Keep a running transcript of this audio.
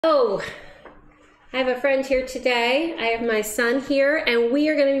Oh, I have a friend here today. I have my son here, and we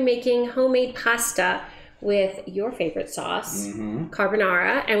are going to be making homemade pasta with your favorite sauce,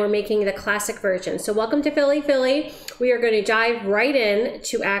 carbonara, and we're making the classic version. So welcome to Philly, Philly. We are going to dive right in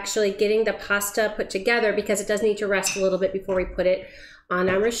to actually getting the pasta put together because it does need to rest a little bit before we put it on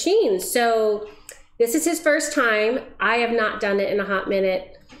our machine. So this is his first time. I have not done it in a hot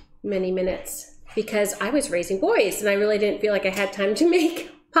minute, many minutes, because I was raising boys and I really didn't feel like I had time to make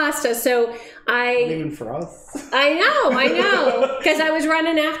pasta. So even for us. I know, because I was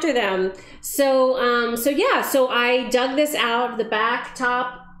running after them. So I dug this out of the back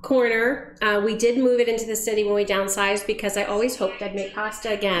top corner. We did move it into the city when we downsized because I always hoped I'd make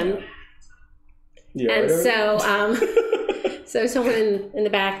pasta again. Yeah. And so someone in the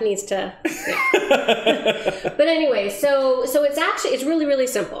back needs to. Yeah. But anyway, so it's really, really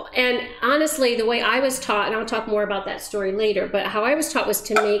simple. And honestly, the way I was taught, and I'll talk more about that story later, but how I was taught was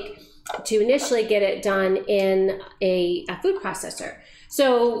to initially get it done in a food processor.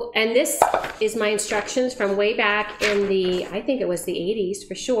 So, and this is my instructions from way back in I think it was the 80s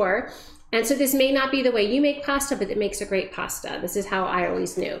for sure. And so this may not be the way you make pasta, but it makes a great pasta. This is how I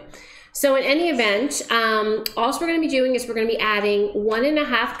always knew. So in any event, all we're going to be doing is we're going to be adding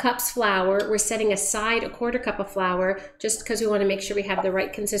 1.5 cups flour. We're setting aside 1/4 cup of flour just because we want to make sure we have the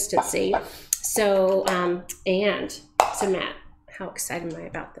right consistency. So, so Matt, how excited am I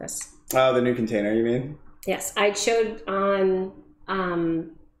about this? Oh, the new container, you mean? Yes, I showed on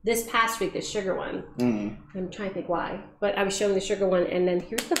this past week the sugar one. I'm trying to think why, but I was showing the sugar one, and then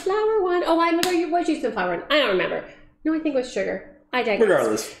here's the flour one. Oh, I remember you was using the flour one. I don't remember. No, I think it was sugar. I digress.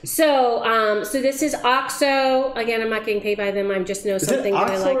 Regardless. So, so this is OXO. Again, I'm not getting paid by them. I just know something that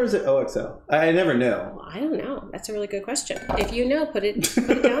I like. Is it OXO or is it OXO? I never knew. Well, I don't know. That's a really good question. If you know, put it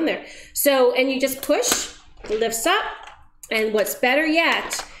down there. So, and you just push, it lifts up, and what's better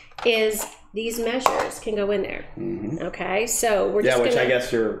yet is these measures can go in there. Okay, so we're just which I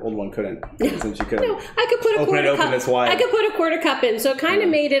guess your old one couldn't, since you couldn't. No, I could put a quarter cup. This wide. I could put a 1/4 cup in, so it kind of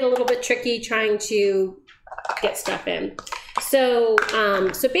made it a little bit tricky trying to get stuff in. So,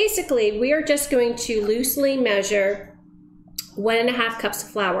 so basically, we are just going to loosely measure 1.5 cups of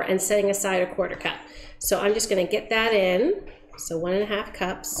flour and setting aside 1/4 cup. So I'm just going to get that in. So 1.5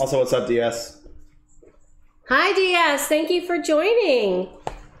 cups. Also, what's up, DS? Hi, DS. Thank you for joining.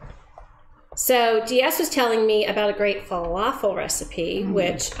 So DS was telling me about a great falafel recipe,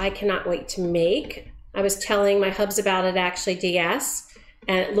 which I cannot wait to make. I was telling my hubs about it, actually, DS,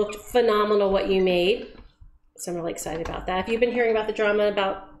 and it looked phenomenal what you made. So I'm really excited about that. Have you been hearing about the drama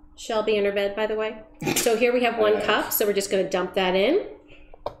about Shelby and her bed, by the way? So here we have 1 cup, so we're just going to dump that in.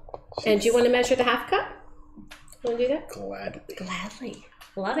 And do you want to measure the 1/2 cup? Want to do that? Gladly.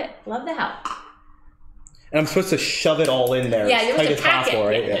 Love it. Love the help. And I'm supposed to shove it all in there. Yeah, you're supposed to pack it.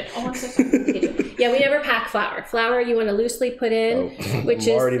 Right? Yeah. Oh, I'm so sorry. Yeah, we never pack flour. Flour you want to loosely put in, which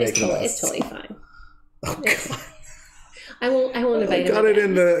is totally fine. Oh, God. I won't invite him. Got it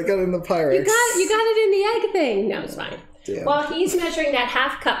in the Pyrex. You got it in the egg thing. No, it's fine. Damn. While he's measuring that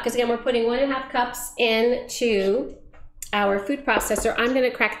 1/2 cup, because again, we're putting 1.5 cups into our food processor, I'm going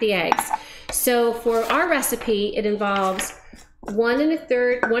to crack the eggs. So for our recipe, it involves 1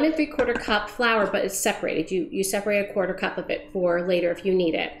 3/4 cup flour, but it's separated. You separate 1/4 cup of it for later if you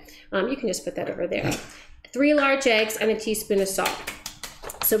need it. You can just put that over there. 3 large eggs and a teaspoon of salt.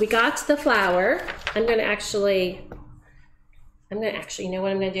 So we got the flour. I'm going to actually, you know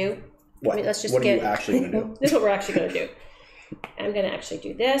what I'm going to do? What? Are you actually going to do? This is what we're actually going to do. I'm going to actually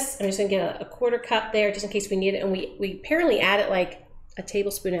do this. I'm just going to get a 1/4 cup there just in case we need it. And we apparently add it like a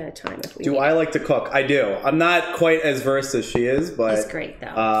tablespoon at a time. If we do I like to cook? I do. I'm not quite as versed as she is, but it's great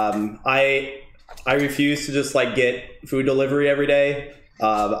though. I refuse to just like get food delivery every day.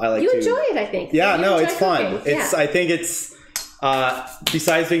 I like you enjoy it, I think. Yeah, no, it's cooking. fun. I think it's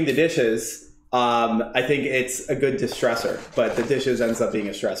besides doing the dishes. I think it's a good distressor, but the dishes ends up being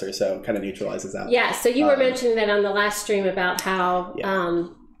a stressor, so it kind of neutralizes that. Yeah, so you were mentioning that on the last stream about how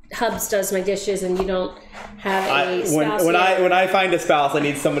Hubs does my dishes and you don't have a spouse when I find a spouse, I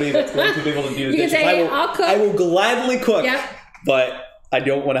need somebody that's going to be able to do the dishes. I'll cook. I will gladly cook, but I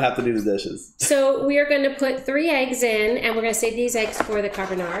don't want to have to do the dishes. So we are going to put 3 eggs in, and we're going to save these eggs for the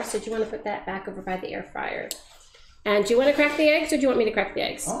carbonara. So do you want to put that back over by the air fryer? And do you want to crack the eggs, or do you want me to crack the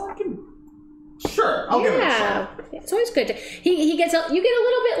eggs? Oh, I can. Sure, I'll give it a shot. It's always good to. You get a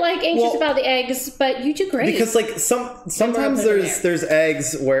little bit like anxious about the eggs, but you do great. Because like sometimes there's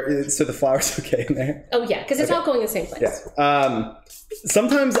eggs where so the flour's okay in there. Oh yeah, because it's all going in the same place. Yeah.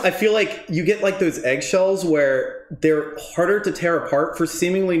 Sometimes I feel like you get like those eggshells where they're harder to tear apart for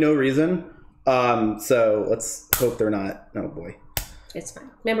seemingly no reason. So let's hope they're not. Oh boy. It's fine.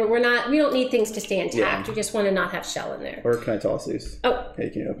 Remember, we don't need things to stay intact. Yeah. We just want to not have shell in there. Or can I toss these? Oh. Hey,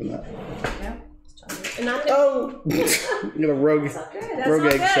 can you open that? Yeah. Oh! You got a rogue, That's not good. That's rogue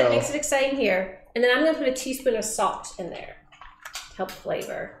not egg good. shell. It makes it exciting here. And then I'm going to put a teaspoon of salt in there to help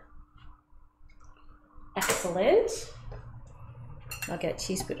flavor. Excellent. I'll get a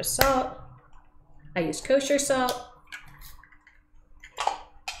teaspoon of salt. I use kosher salt.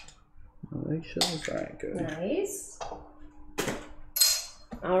 Egg shells? All right, good. Nice.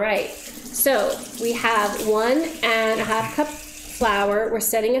 All right. So we have 1.5 cup flour we're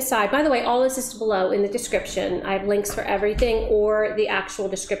setting aside. By the way, all this is below in the description. I have links for everything or the actual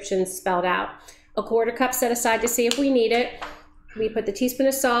description spelled out. 1/4 cup set aside to see if we need it. We put the teaspoon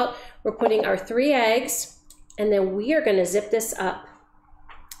of salt. We're putting our 3 eggs, and then we are going to zip this up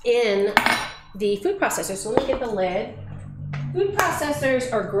in the food processor. So let me get the lid. Food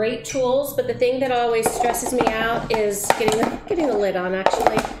processors are great tools, but the thing that always stresses me out is getting the lid on.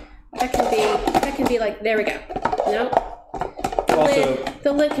 Actually, that can be like, there we go. Nope.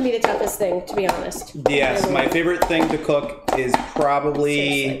 The lid can be the toughest thing, to be honest. Yes, my favorite thing to cook is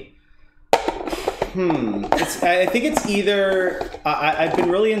probably. I think it's either. I've been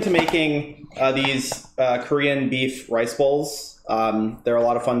really into making these Korean beef rice bowls. They're a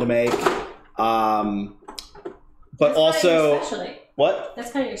lot of fun to make. But That's also, kind of your specialty. What?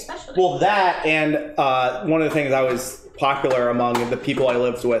 That's kind of your specialty. Well, that and one of the things I was popular among the people I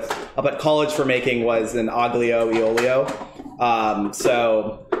lived with up at college for making was an aglio e olio.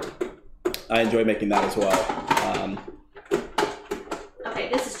 So I enjoy making that as well. Okay,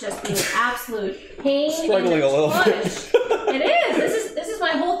 this is just being an absolute pain. Struggling a little bit. It is. This is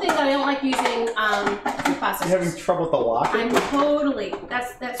my whole thing that I don't like using food processors. You having trouble with the lock? I'm totally.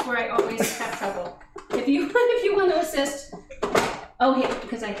 That's where I always have trouble. If you want to assist. Oh, hey,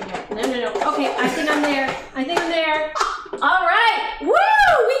 because I can help. No. Okay, I think I'm there. All right. Woo!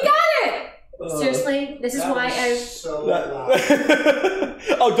 We got it. Seriously, this is why I. So loud.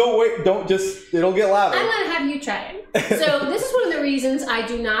 Oh, don't wait! Don't just. It'll get louder. I'm gonna have you try it. So this is one of the reasons I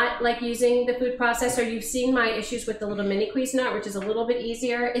do not like using the food processor. You've seen my issues with the little mini Cuisinart, which is a little bit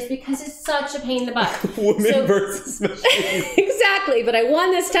easier, is because it's such a pain in the butt. Women versus machine. Exactly, but I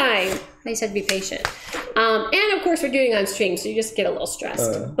won this time. I just had to be patient. And of course we're doing on stream, so you just get a little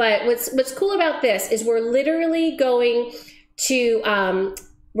stressed. But what's cool about this is we're literally going to,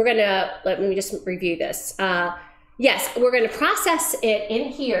 let me just review this. Yes, we're gonna process it in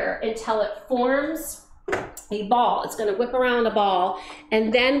here until it forms a ball. It's gonna whip around a ball,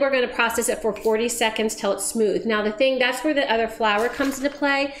 and then we're gonna process it for 40 seconds till it's smooth. Now that's where the other flour comes into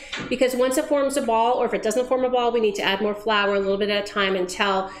play, because once it forms a ball, or if it doesn't form a ball, we need to add more flour a little bit at a time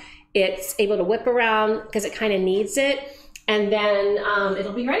until it's able to whip around, because it kind of needs it, and then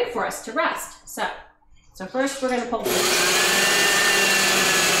it'll be ready for us to rest. So first we're gonna pull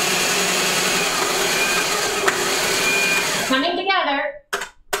coming together.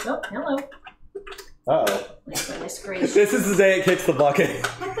 Oh, hello. Uh-oh. My goodness gracious. This is the day it kicks the bucket.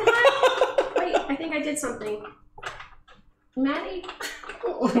 What the heck? Wait, I think I did something. Maddie?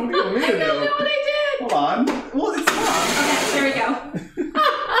 What do you want me to I don't know what I did. Hold on. Well, it's not. Okay, there we go.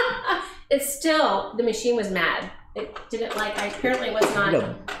 It's still, the machine was mad. It didn't like, I apparently was not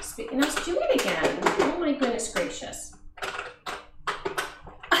speaking. Let's do it again. Oh my goodness gracious.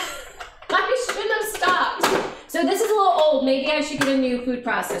 I shouldn't have stopped. So this is a little old. Maybe I should get a new food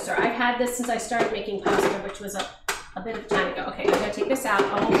processor. I've had this since I started making pasta, which was a bit of time ago. Okay, I'm gonna take this out.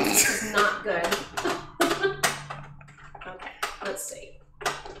 Oh, this is not good. Okay, let's see.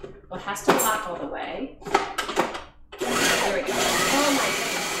 Well, it has to lock all the way. There we go. Oh my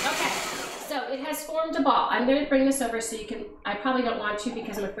goodness. Okay, so it has formed a ball. I'm gonna bring this over so you can, I probably don't want to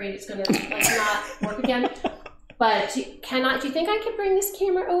because I'm afraid it's gonna not work again. But do you think I could bring this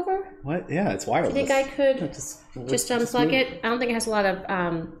camera over? What? Yeah, it's wireless. Do you think I could just unplug it? I don't think it has a lot of,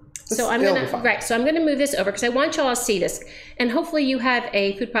 so I'm gonna move this over because I want y'all to see this. And hopefully you have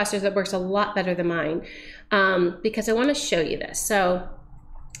a food processor that works a lot better than mine, because I wanna show you this. So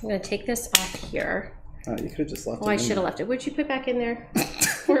I'm gonna take this off here. Oh, you could have just left it. Oh, I should have left it. Would you put back in there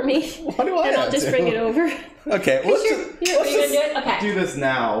for me? Why do I And have I'll just to? bring it over. Okay, let's do this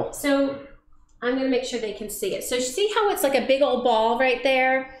now. So I'm gonna make sure they can see it. So see how it's like a big old ball right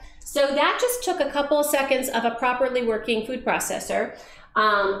there? So that just took a couple of seconds of a properly working food processor.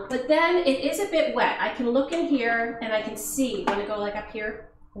 But then it is a bit wet. I can look in here and I can see, when I go like up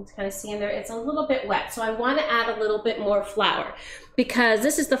here, you can kind of see in there, it's a little bit wet. So I wanna add a little bit more flour because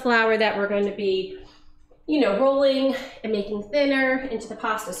this is the flour that we're going to be, rolling and making thinner into the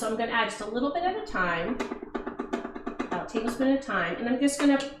pasta. So I'm gonna add just a little bit at a time, about a tablespoon at a time, and I'm just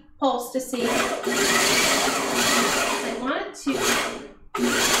gonna pulse to see. I want it to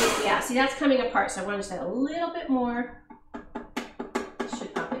Yeah, see, that's coming apart, so I want to just add a little bit more.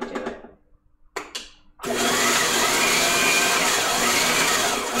 Should probably do it.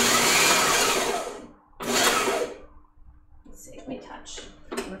 Let's see, let me touch.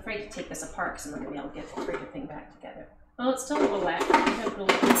 I'm afraid to take this apart because I'm not going to be able to get the freaking thing back together. Oh, it's still a little wet. I'm going to put a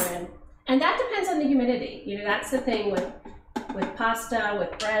little deeper in. And that depends on the humidity. You know, that's the thing with pasta,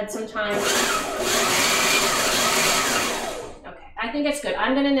 with bread sometimes. I think it's good.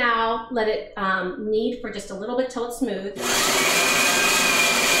 I'm gonna now let it knead for just a little bit till it's smooth.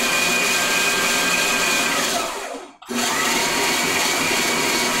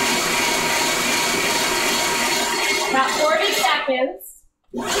 About 40 seconds.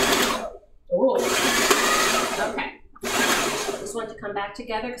 Ooh. Okay. Just want it to come back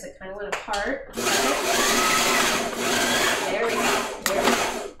together because it kind of went apart. There we go. There we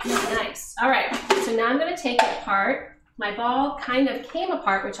go. Nice. All right. So now I'm gonna take it apart. My ball kind of came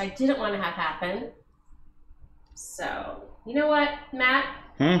apart, which I didn't want to have happen. So, you know what, Matt?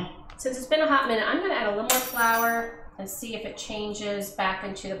 Since it's been a hot minute, I'm going to add a little more flour and see if it changes back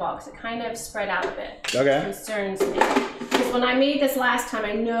into the ball, because it kind of spread out a bit. Okay. It concerns me. Because when I made this last time,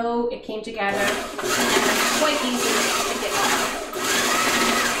 I know it came together. And it's quite easy to get out.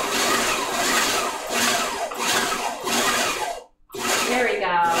 There we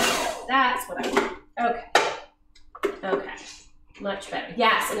go. That's what I want. Okay. Okay, much better.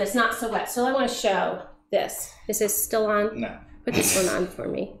 Yes, and it's not so wet. So I want to show this. Is this still on? No. Put this one on for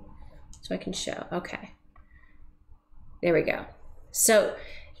me so I can show. Okay. There we go. So,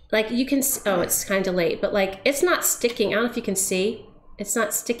 like you can, oh, it's kind of delayed, but like it's not sticking. I don't know if you can see. It's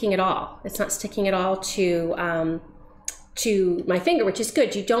not sticking at all. It's not sticking at all to my finger, which is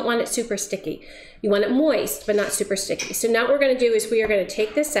good. You don't want it super sticky. You want it moist, but not super sticky. So now what we're going to do is we are going to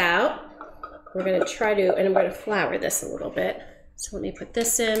take this out. We're going to try to, and I'm going to flour this a little bit. So let me put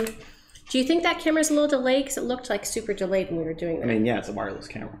this in. Do you think that camera's a little delayed? Because it looked like super delayed when we were doing that. I mean, yeah, it's a wireless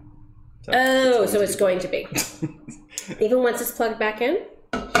camera. So it's going to be. Even once it's plugged back in?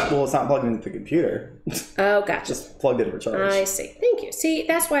 Well, it's not plugged into the computer. Oh, gotcha. Just plugged in for charge. I see. Thank you. See,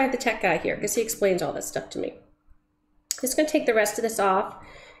 that's why I have the tech guy here, because he explains all this stuff to me. I'm just going to take the rest of this off,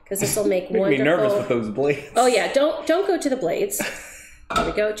 because this will make wonderful... Make me nervous with those blades. Oh, yeah. Don't go to the blades. There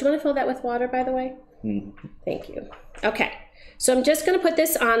we go. Do you want to fill that with water, by the way? Thank you. Okay. So I'm just going to put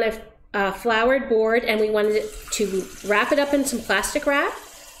this on a floured board, and we wanted to wrap it up in some plastic wrap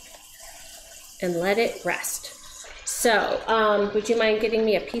and let it rest. So would you mind getting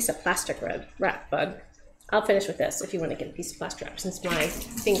me a piece of plastic wrap, bud? I'll finish with this if you want to get a piece of plastic wrap, since my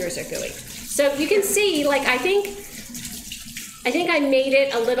fingers are gooey. So you can see, like, I think I made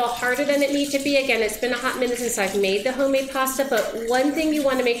it a little harder than it needs to be. Again, it's been a hot minute since I've made the homemade pasta, but one thing you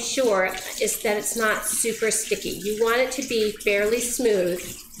want to make sure is that it's not super sticky. You want it to be fairly smooth,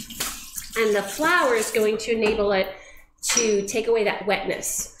 and the flour is going to enable it to take away that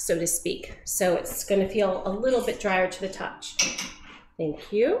wetness, so to speak. So it's going to feel a little bit drier to the touch.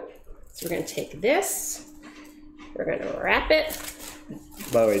 Thank you. So we're going to take this, we're going to wrap it.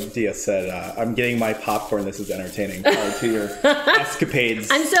 By the way, Dia said, I'm getting my popcorn. This is entertaining. Probably to your escapades.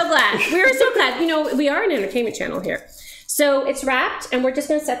 I'm so glad. We're so glad. You know, we are an entertainment channel here. So it's wrapped, and we're just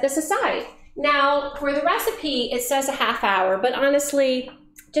going to set this aside. Now, for the recipe, it says a half hour, but honestly,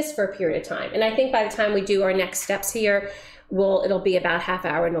 just for a period of time. And I think by the time we do our next steps here, it'll be about a half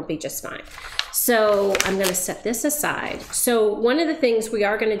hour, and it'll be just fine. So I'm going to set this aside. So one of the things we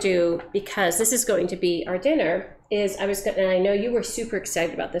are going to do, because this is going to be our dinner, is and I know you were super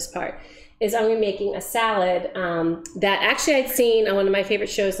excited about this part, is I'm making a salad that actually I'd seen on one of my favorite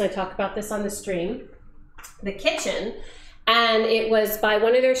shows, and I talk about this on the stream, The Kitchen, and it was by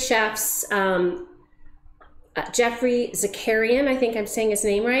one of their chefs, Jeffrey Zakarian, I think I'm saying his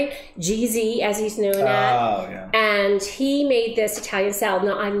name right, GZ as he's known at. Oh, yeah. And he made this Italian salad.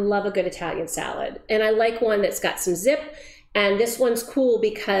 Now, I love a good Italian salad, and I like one that's got some zip, and this one's cool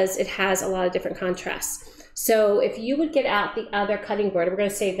because it has a lot of different contrasts. So if you would get out the other cutting board, we're going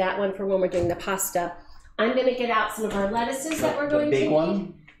to save that one for when we're doing the pasta. I'm going to get out some of our lettuces that we're going to need. The big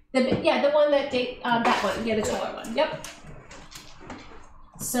one? Yeah, the one that one. Yeah, the taller one. Yep.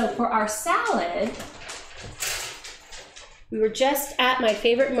 So for our salad, we were just at my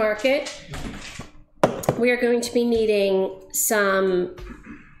favorite market. We are going to be needing some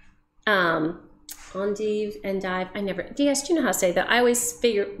endive. DS, do you know how to say that? I always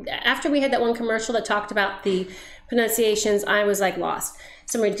figure, after we had that one commercial that talked about the pronunciations, I was like lost.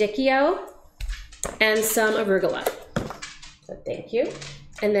 Some radicchio and some arugula. So thank you.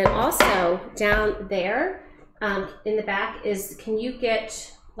 And then also down there in the back is, can you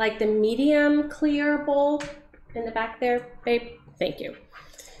get like the medium clear bowl in the back there, babe? Thank you.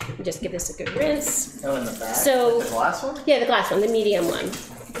 Just give this a good rinse. Oh, in the back? So, Like the glass one? Yeah, the glass one, the medium one.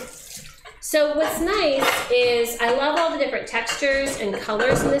 So what's nice is I love all the different textures and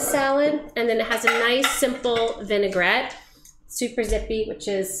colors in this salad. And then it has a nice, simple vinaigrette. Super zippy, which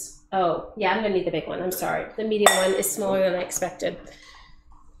is, oh, yeah, I'm gonna need the big one. I'm sorry. The medium one is smaller than I expected.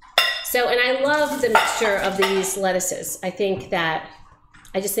 So, and I love the mixture of these lettuces. I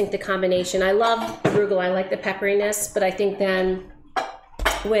just think the combination, I love arugula, I like the pepperiness, but I think then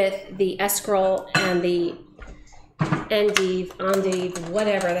with the escarole and the endive,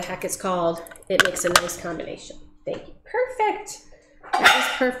 whatever the heck it's called, it makes a nice combination. Thank you. Perfect. That is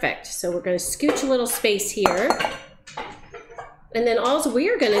perfect. So we're going to scooch a little space here. And then all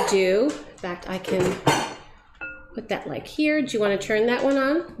we're going to do, in fact, I can put that like here. Do you want to turn that one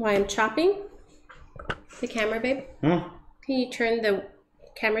on while I'm chopping? The camera, babe? Can you turn the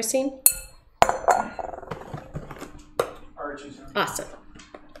camera scene? Archie's on. Awesome.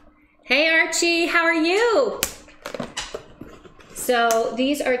 Hey Archie, how are you? So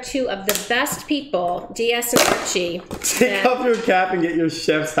these are two of the best people, DS and Archie. Take off your cap and get your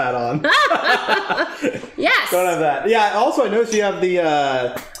chef's hat on. Yes. Don't have that. Yeah. Also, I noticed you have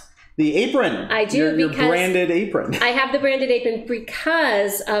the apron. I do, your because branded apron. I have the branded apron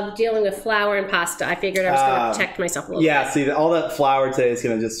because of dealing with flour and pasta. I figured I was going to protect myself a little bit. See, all that flour today is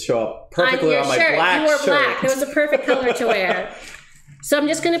going to just show up perfectly on my black shirt. You wore black. It was a perfect color to wear. So I'm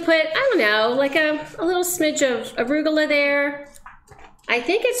just going to put, I don't know, like a little smidge of arugula there. I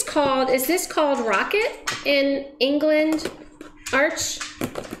think it's called, is this called rocket in England, Arch?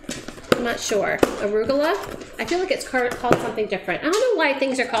 I'm not sure. Arugula? I feel like it's called something different. I don't know why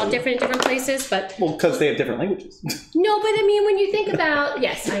things are called different in different places, but... Well, because they have different languages. No, but I mean, when you think about...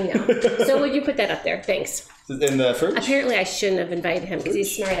 Yes, I know. So would you put that up there? Thanks. In the fridge? Apparently I shouldn't have invited him because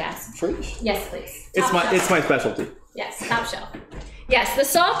he's smart ass. Fridge? Yes, please. It's my specialty. Yes, top shelf. Yes, the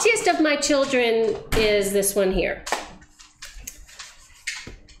saltiest of my children is this one here.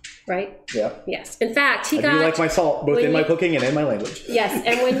 Right? Yeah. Yes. In fact, I do like my salt, both in my cooking and in my language. Yes,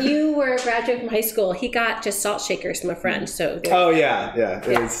 and when you were a graduate from high school, he got just salt shakers from a friend. So. Oh yeah.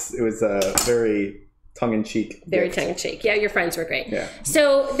 It was a very tongue-in-cheek. Very tongue-in-cheek. Yeah, your friends were great. Yeah.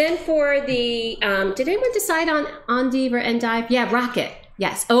 So then for the, did anyone decide on endive or endive? Yeah, rocket.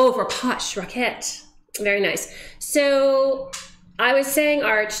 Yes. Oh, for posh, rocket. Very nice. So I was saying,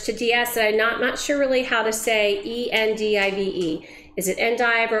 Arch, to DS that I'm not sure really how to say E-N-D-I-V-E. Is it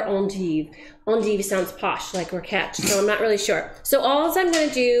endive or endive? Endive sounds posh, like roquette, so I'm not really sure. So all I'm going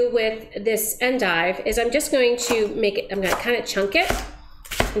to do with this endive is I'm just going to make it, I'm going to kind of chunk it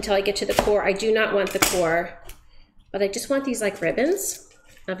until I get to the core. I do not want the core, but I just want these like ribbons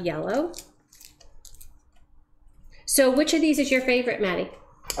of yellow. So which of these is your favorite, Maddie?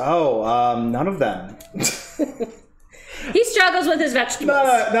 Oh, none of them. He struggles with his vegetables.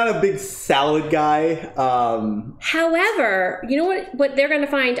 Not a big salad guy. However, you know what they're going to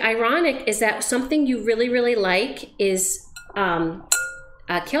find ironic is that something you really, really like is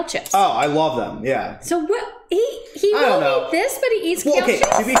kale chips. Oh, I love them. Yeah. So what he won't eat this, but he eats kale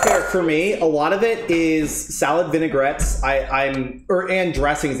chips. To be fair, for me, a lot of it is salad vinaigrettes. And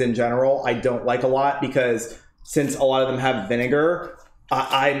dressings in general. I don't like a lot because since a lot of them have vinegar,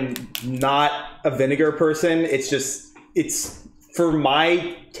 I'm not a vinegar person. It's for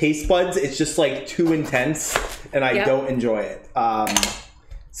my taste buds, it's just like too intense and I don't enjoy it.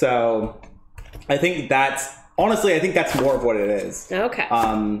 So I think that's more of what it is. Okay.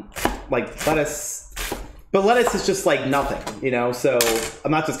 Like lettuce, but lettuce is just like nothing, you know? So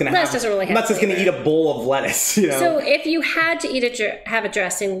I'm not just going to eat a bowl of lettuce, you know? So if you had to have a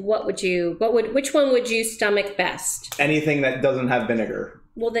dressing, which one would you stomach best? Anything that doesn't have vinegar.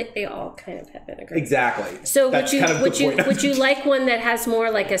 Well, they all kind of have vinegar. Exactly. So would you like one that has more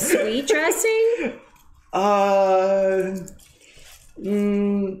like a sweet dressing?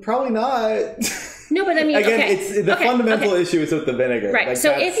 Probably not. No, but I mean, again, it's the fundamental issue is with the vinegar. Right. Like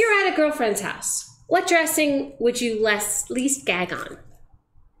so if you're at a girlfriend's house, what dressing would you least gag on?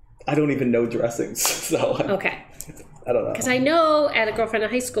 I don't even know dressings, so okay. I don't know. Because I know at a girlfriend in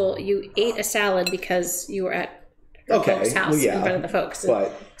high school, you ate a salad because you were at folks' house in front of the folks.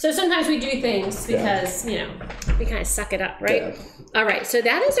 So sometimes we do things because, you know, we kind of suck it up, right? Yeah. All right, so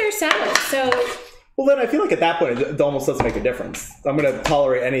that is our salad. So, well, then I feel like at that point, it almost doesn't make a difference. I'm going to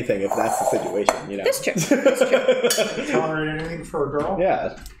tolerate anything if that's the situation, you know? That's true. That's true. Tolerate anything for a girl?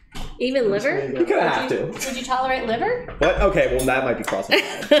 Yeah. Even liver? You kind of have to. Would you tolerate liver? What? Okay, well, that might be crossing.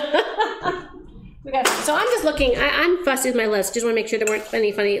 So I'm just looking, I'm fussy with my list. Just want to make sure there weren't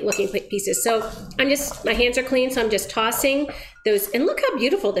any funny looking pieces. So my hands are clean, so I'm just tossing those, and look how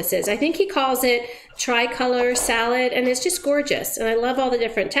beautiful this is. I think he calls it tricolor salad, and it's just gorgeous. And I love all the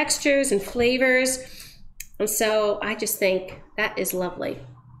different textures and flavors. And so I just think that is lovely.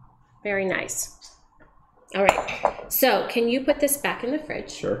 Very nice. All right. So can you put this back in the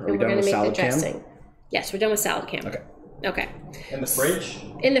fridge? Sure. Are and we we're done with make salad the cam? dressing. Yes, we're done with salad cam. Okay. Okay. In the fridge?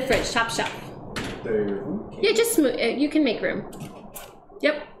 In the fridge, top shelf. There. Yeah, just move. You can make room.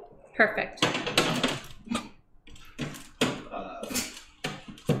 Yep. Perfect.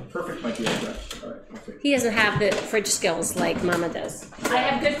 Perfect might be a stretch. All right. Perfect. He doesn't have the fridge skills like Mama does. I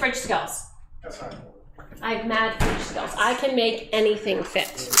have good fridge skills. That's fine. I have mad fridge skills. I can make anything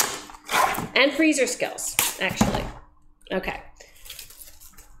fit. And freezer skills, actually. Okay.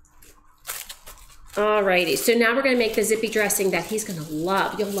 Alrighty, so now we're gonna make the zippy dressing that he's gonna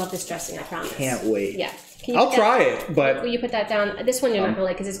love. You'll love this dressing, I promise. Can't wait. Yeah. Can you I'll put try it, but Will you put that down? This one you're not gonna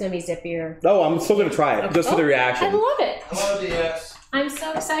like because it's gonna be zippier. no, I'm still gonna try it just for the reaction. I love it. Hello, DS. I'm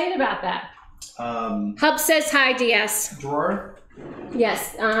so excited about that. Hub says hi, DS. Drawer.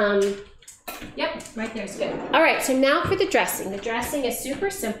 Yes. Yep, right there is good. All right, so now for the dressing. The dressing is super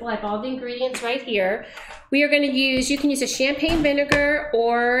simple. I have all the ingredients right here. We are going to use, you can use a champagne vinegar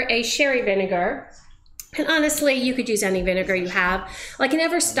or a sherry vinegar. And honestly, you could use any vinegar you have. Like,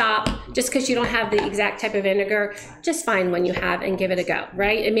 never stop just because you don't have the exact type of vinegar. Just find one you have and give it a go,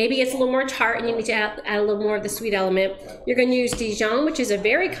 right? And maybe it's a little more tart and you need to add a little more of the sweet element. You're going to use Dijon, which is a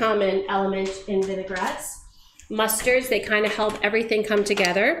very common element in vinaigrettes. Mustards, they kind of help everything come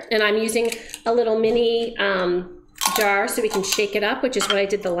together. And I'm using a little mini jar so we can shake it up, which is what I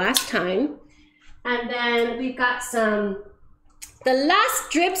did the last time. And then we've got the last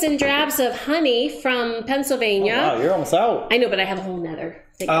drips and drabs of honey from Pennsylvania. Oh, wow, you're almost out. I know, but I have a whole nether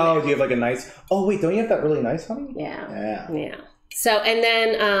thing. Oh, do you have like a nice, oh wait, don't you have that really nice honey? Yeah. Yeah. So, and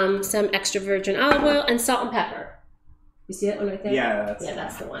then some extra virgin olive oil and salt and pepper. You see that one right there? Yeah,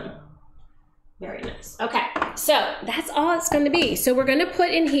 that's the one. Very nice. Okay, so that's all it's going to be. So we're going to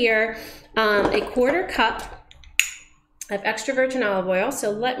put in here a 1/4 cup of extra virgin olive oil. So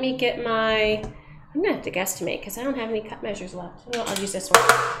let me get my, I'm going to have to guesstimate because I don't have any cup measures left. No, I'll use this one.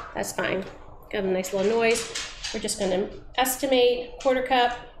 That's fine. Got a nice little noise. We're just going to estimate 1/4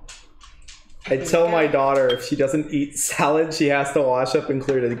 cup. I tell my daughter if she doesn't eat salad, she has to wash up and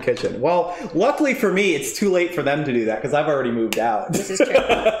clear the kitchen. Well, luckily for me, it's too late for them to do that because I've already moved out. This is true.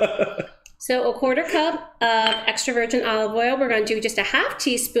 So a 1/4 cup of extra virgin olive oil. We're going to do just a 1/2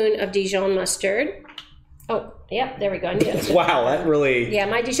 teaspoon of Dijon mustard. Oh, yep, there we go. Wow, that really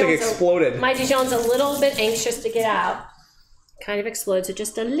my Dijon's exploded. My Dijon's a little bit anxious to get out. Kind of exploded, so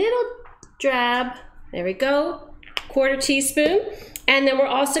just a little drab. There we go. 1/4 teaspoon. And then we're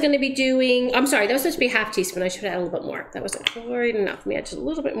also going to be doing, I'm sorry, that was supposed to be 1/2 teaspoon. I should have added a little bit more. That wasn't quite enough. Let me add just a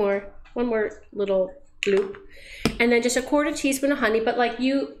little bit more. One more little bloop. And then just a 1/4 teaspoon of honey. But like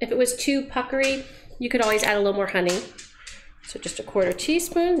if it was too puckery, you could always add a little more honey. So just a 1/4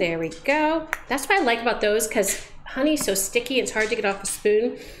 teaspoon. There we go. That's what I like about those because honey is so sticky. It's hard to get off a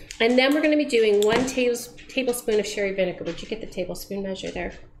spoon. And then we're going to be doing 1 tablespoon of sherry vinegar. Would you get the tablespoon measure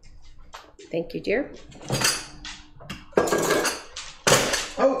there? Thank you, dear.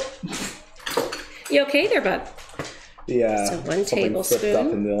 Oh. You okay there, bud? Yeah. So 1 tablespoon.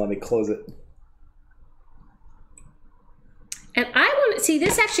 Up and then let me close it. And I want to see,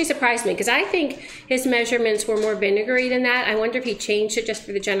 this actually surprised me because I think his measurements were more vinegary than that. I wonder if he changed it just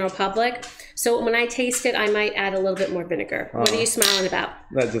for the general public. So when I taste it, I might add a little bit more vinegar. What are you smiling about?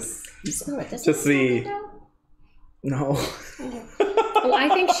 That just the. No. Well, I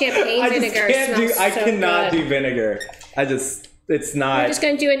think champagne vinegar smells I so cannot good. do vinegar. It's not. We're just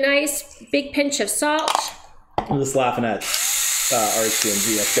going to do a nice big pinch of salt. I'm just laughing at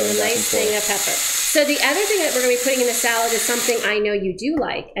RCMG. That's going A back and nice thing of forth. pepper. So the other thing that we're going to be putting in the salad is something I know you do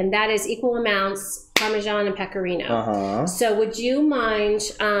like, and that is equal amounts Parmesan and Pecorino. Uh-huh. So would you mind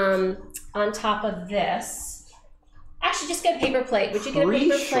on top of this? Actually, just get a paper plate. Would you get a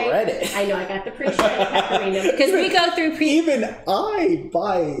paper plate? Pre-shredded. I know, I got the pre-shredded Pecorino because we go through Even I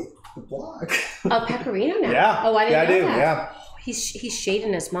buy the block. Oh, Pecorino now? Yeah. Oh, I didn't know that. Yeah. He's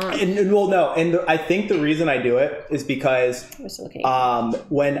shading his mom. And well, no, and I think the reason I do it is because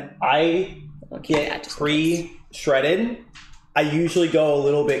when I get pre-shredded, I usually go a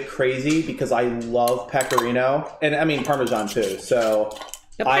little bit crazy because I love Pecorino, and I mean Parmesan too. So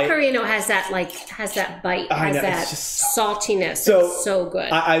the Pecorino has that bite, has that saltiness. So it's so good.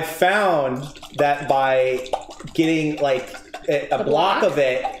 I found that by getting like a block of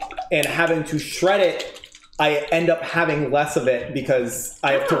it and having to shred it, I end up having less of it because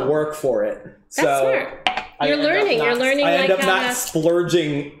I have to work for it. That's smart. You're learning. I end up not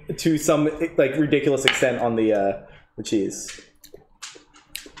splurging to some like ridiculous extent on the cheese.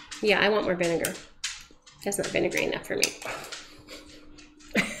 Yeah, I want more vinegar. That's not vinegary enough for me.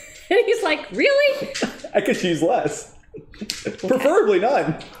 And he's like, really? I could use less. Okay. Preferably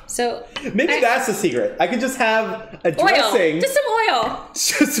none. So maybe that's the secret. I could just have a dressing. Just some oil.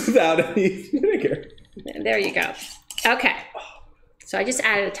 Just without any vinegar. There you go. Okay. So I just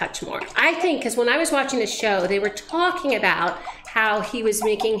added a touch more. I think because when I was watching the show, they were talking about how he was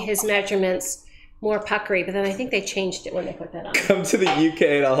making his measurements more puckery, but then I think they changed it when they put that on. Come to the UK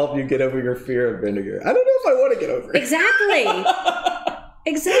and I'll help you get over your fear of vinegar. I don't know if I want to get over it.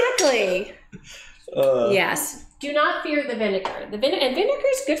 Exactly. Yes. Do not fear the vinegar. And vinegar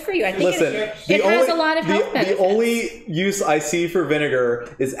is good for you. I think it has a lot of health benefits. The only use I see for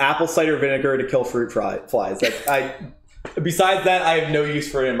vinegar is apple cider vinegar to kill fruit flies. Besides that, I have no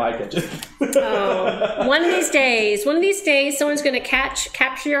use for it in my kitchen. One of these days, someone's going to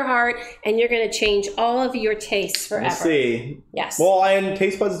capture your heart, and you're going to change all of your tastes forever. We'll see. Yes. Well, and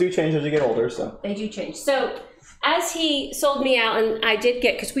taste buds do change as you get older, so. They do change. So, as he sold me out, and I did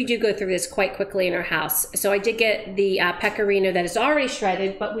get, because we do go through this quite quickly in our house, so I did get the pecorino that is already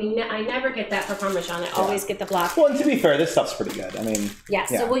shredded, but I never get that for Parmesan. I always get the block. Well, and to be fair, this stuff's pretty good. I mean, yeah.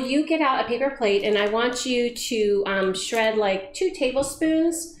 So will you get out a paper plate, and I want you to shred like 2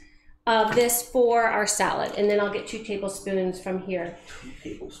 tablespoons of this for our salad, and then I'll get 2 tablespoons from here. 2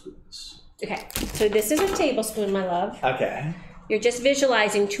 tablespoons. Okay. So this is a tablespoon, my love. Okay. You're just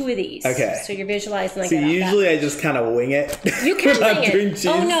visualizing 2 of these. Okay. So you're visualizing like that. Usually I just kind of wing it. You can wing it.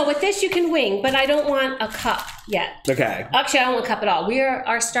 Oh no, with this you can wing, but I don't want a cup yet. Okay. Actually, I don't want a cup at all.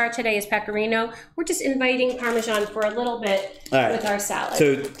 Our star today is pecorino. We're just inviting Parmesan for a little bit with our salad.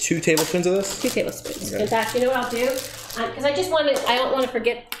 So 2 tablespoons of this? 2 tablespoons. Okay. In fact, you know what I'll do? Because I don't want to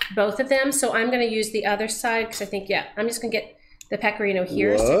forget both of them, so I'm going to use the other side because I think, I'm just going to get the pecorino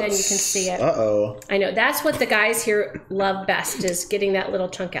here so then you can see it. Uh-oh. I know. That's what the guys here love best is getting that little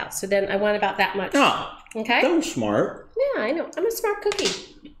chunk out. So then I want about that much. Oh. Okay? That was smart. Yeah, I know. I'm a smart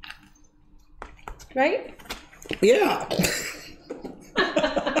cookie. Right? Yeah.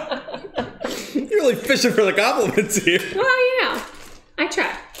 You're really fishing for the compliments here. Well, yeah. I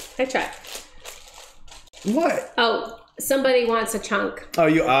try. What? Oh, somebody wants a chunk. Oh,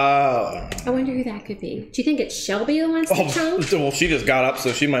 I wonder who that could be. Do you think it's Shelby who wants the chunk? Well, she just got up,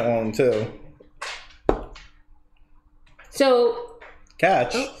 so she might want them too. So.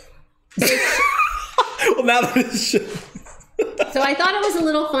 Catch. Oh. Well, now that it's. So I thought it was a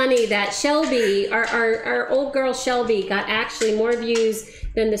little funny that Shelby, our old girl Shelby, got actually more views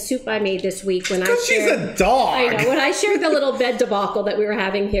than the soup I made this week when I shared. She's a dog. I know, when I shared the little bed debacle that we were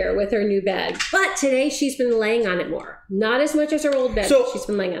having here with her new bed. But today she's been laying on it more. Not as much as her old bed, but she's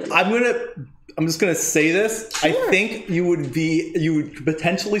been laying on it more. I'm just gonna say this. Sure. I think you would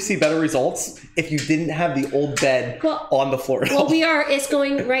potentially see better results if you didn't have the old bed on the floor. Well, it's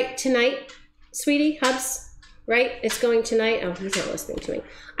going right tonight, sweetie, Hubs. Right? It's going tonight. Oh, he's not listening to me.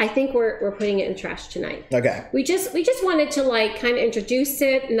 I think we're putting it in trash tonight. Okay. We just wanted to kind of introduce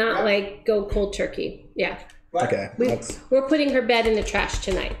it, not go cold turkey. Yeah. Okay. We're putting her bed in the trash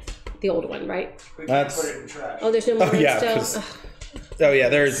tonight. The old one, right? We can't put it in trash. Oh, there's no more room still? Oh yeah,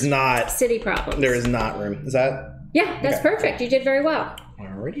 there's not. City problems. There is not room. Is that? Yeah, that's perfect. You did very well.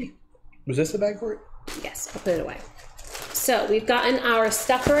 Alrighty. Was this the bag for it? Yes, I'll put it away. So we've gotten our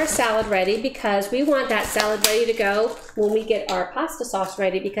stuff for our salad ready because we want that salad ready to go when we get our pasta sauce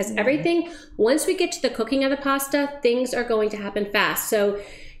ready because everything, once we get to the cooking of the pasta, things are going to happen fast. So,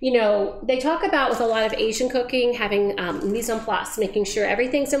 they talk about with a lot of Asian cooking, having mise en place, making sure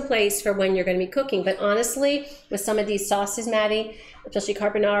everything's in place for when you're going to be cooking. But honestly, with some of these sauces, Maddie, especially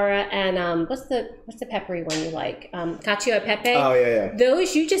carbonara and what's the peppery one you like? Cacio e pepe. Oh yeah.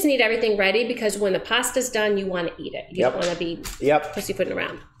 Those you just need everything ready because when the pasta's done, you want to eat it. You don't want to be pussyfooting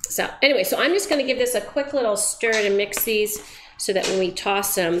around. So anyway, I'm just going to give this a quick little stir to mix these so that when we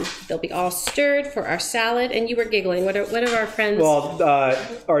toss them, they'll be all stirred for our salad. And you were giggling. What are our friends? Well,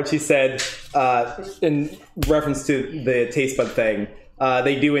 Archie said in reference to the taste bud thing,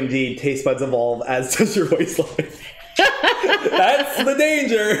 they do indeed taste buds evolve as does your waistline. That's the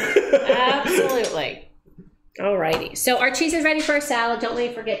danger. Absolutely. Alrighty. So our cheese is ready for our salad.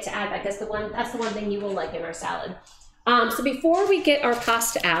 Don't forget to add that. That's the one thing you will like in our salad. So before we get our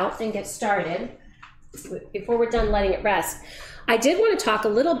pasta out and get started, before we're done letting it rest, I did want to talk a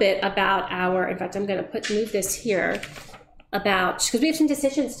little bit about in fact, I'm going to move this here because we have some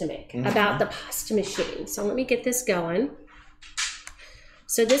decisions to make about the pasta machine. So let me get this going.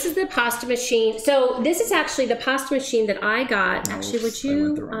 So this is the pasta machine. So this is actually the pasta machine that I got. Actually, would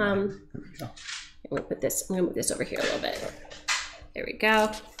you? I'm gonna put this. I'm gonna move this over here a little bit. There we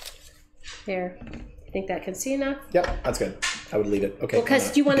go. There. You think that can see enough? Yep, that's good. I would leave it. Okay.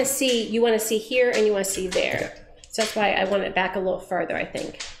 Because you want to see here and you want to see there. Okay. So that's why I want it back a little further, I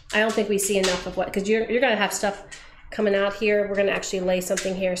think. I don't think we see enough of what, because you're going to have stuff coming out here. We're going to actually lay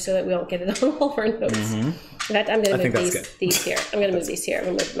something here so that we don't get it on all of our notes. In fact, I'm going to move these here. I'm going to move these here. I'm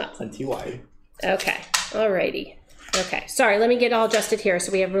going to move them up. Plenty wide. Okay. Alrighty. Okay. Sorry, let me get all adjusted here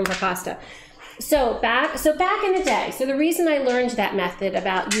so we have room for pasta. So back in the day, so the reason I learned that method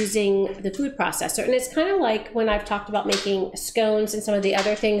about using the food processor, and it's kind of like when I've talked about making scones and some of the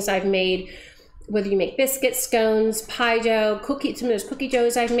other things I've made, whether you make biscuits, scones, pie dough, some of those cookie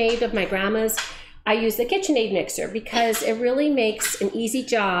doughs I've made of my grandma's, I use the KitchenAid mixer because it really makes an easy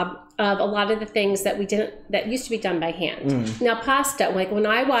job of a lot of the things that that used to be done by hand. Now pasta, like when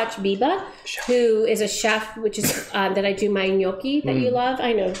I watch Biba, who is a chef, which is that I do my gnocchi that you love.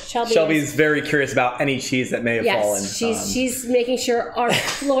 I know Shelby's very curious about any cheese that may have fallen. She's making sure our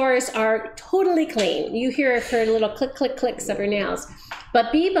floors are totally clean. You hear her little click, click, clicks of her nails.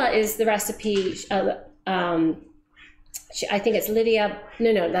 But Biba is the recipe. I think it's Lydia.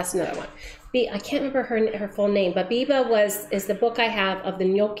 No, that's another one. I can't remember her full name, but Biba is the book I have of the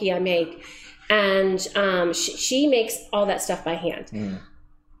gnocchi I make, and she makes all that stuff by hand.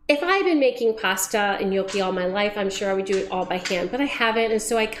 If I had been making pasta and gnocchi all my life, I'm sure I would do it all by hand, but I haven't, and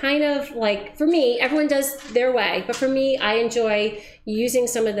so I kind of like, for me, everyone does their way, but for me, I enjoy using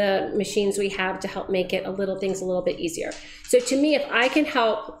some of the machines we have to help make things a little bit easier. So to me, if I can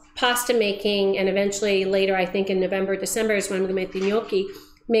help pasta making, and eventually later, I think in November, December is when I'm going to make gnocchi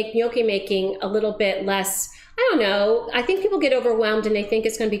making a little bit less, I don't know, I think people get overwhelmed and they think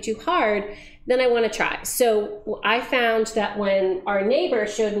it's going to be too hard, then I want to try. So I found that when our neighbor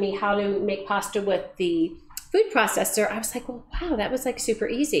showed me how to make pasta with the food processor, I was like, well, wow, that was like super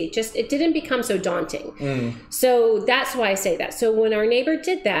easy. Just, it didn't become so daunting. So that's why I say that. So when our neighbor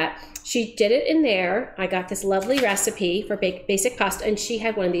did that, she did it in there. I got this lovely recipe for basic pasta, and she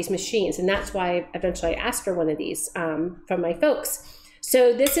had one of these machines, and that's why eventually I asked for one of these from my folks.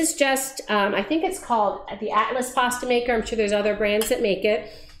 So this is just, I think it's called the Atlas Pasta Maker. I'm sure there's other brands that make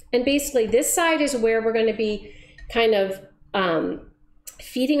it. And basically this side is where we're going to be kind of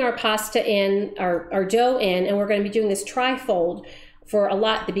feeding our pasta in, our dough in, and we're going to be doing this tri-fold for a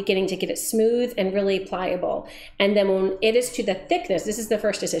lot at the beginning to get it smooth and really pliable. And then when it is to the thickness, this is the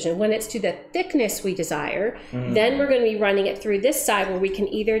first decision, when it's to the thickness we desire, then we're going to be running it through this side where we can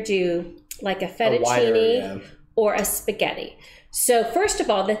either do like a fettuccine or a spaghetti. So first of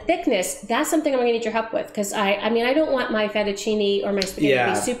all, the thickness, that's something I'm going to need your help with, because I mean, I don't want my fettuccine or my spaghetti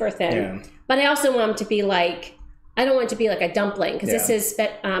to be super thin, but I also want them to be like, I don't want it to be like a dumpling, because this is,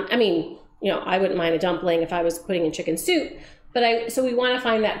 I mean, you know, I wouldn't mind a dumpling if I was putting in chicken soup, but so we want to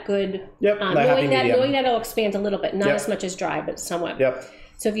find that good, knowing that it'll expand a little bit, not as much as dry, but somewhat.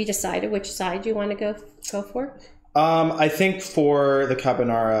 So have you decided which side you want to go for? I think for the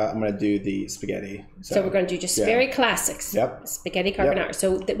carbonara, I'm going to do the spaghetti. So we're going to do just very classics. Spaghetti carbonara.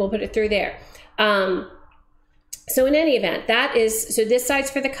 So we'll put it through there. So in any event, so this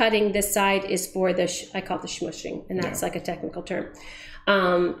side's for the cutting. This side is for the, I call it the smushing, and that's like a technical term.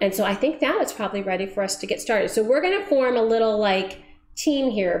 And so I think now it's probably ready for us to get started. So we're going to form a little like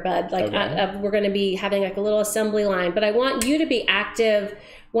team here, bud. Like we're going to be having like a little assembly line, but I want you to be active.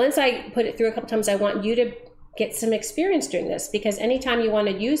 Once I put it through a couple times, I want you to get some experience doing this, because anytime you want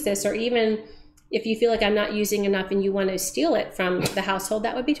to use this, or even if you feel like I'm not using enough and you want to steal it from the household,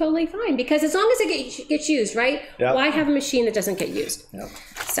 that would be totally fine, because as long as it gets used, right? Why have a machine that doesn't get used?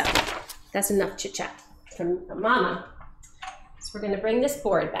 So that's enough chit chat from Mama. So we're going to bring this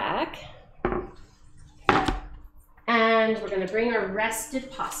board back, and we're going to bring our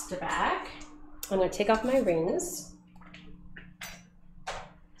rested pasta back. I'm going to take off my rings.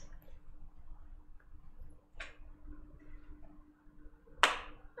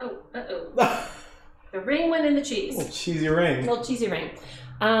 The ring went in the cheese. Little cheesy ring. Little cheesy ring.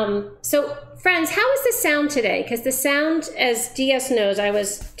 So, friends, how is the sound today? Because the sound, as DS knows, I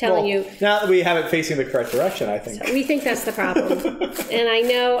was telling you. Now that we have it facing the correct direction, I think. So we think that's the problem. And I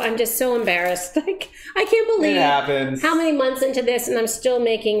know I'm just so embarrassed. Like, I can't believe it happens. How many months into this and I'm still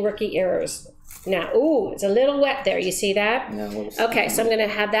making rookie errors. Now, ooh, it's a little wet there. You see that? Okay, so I'm going to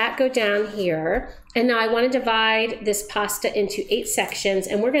have that go down here. And now I want to divide this pasta into 8 sections,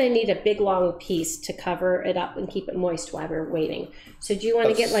 and we're going to need a big long piece to cover it up and keep it moist while we're waiting. So do you want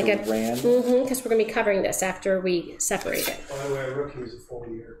to get like because we're going to be covering this after we separate it. By the way, a rookie is a full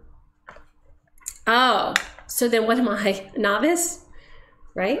year. Oh, so then what am I? Novice?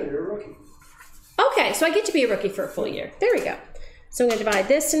 Right? Yeah, you're a rookie. Okay, so I get to be a rookie for a full year. There we go. So I'm going to divide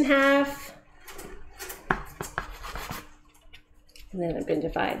this in half. And then I'm going to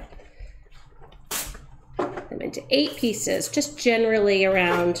divide them into 8 pieces, just generally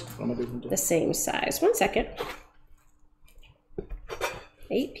around the same size. 1 second.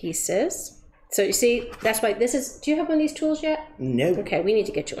 8 pieces. So you see, that's why this is, do you have one of these tools yet? No. Okay, we need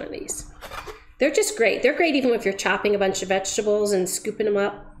to get you one of these. They're just great. They're great even if you're chopping a bunch of vegetables and scooping them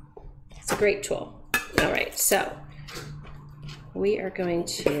up. It's a great tool. All right, so we are going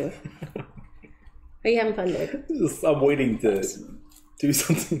to, are you having fun, Dave? I'm waiting to do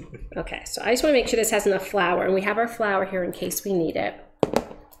something. Okay, so I just want to make sure this has enough flour, and we have our flour here in case we need it,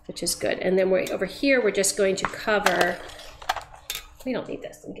 which is good. And then we're over here, we're just going to cover, we don't need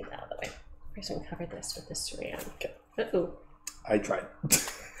this, let me get that out of the way. We're just going to cover this with this saran. Okay. Uh-oh. I tried.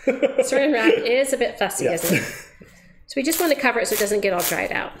 Saran wrap is a bit fussy, isn't it? So we just want to cover it so it doesn't get all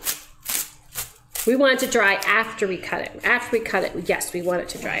dried out. We want it to dry after we cut it. After we cut it, yes, we want it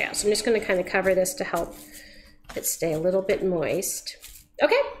to dry out. So I'm just going to kind of cover this to help it stay a little bit moist.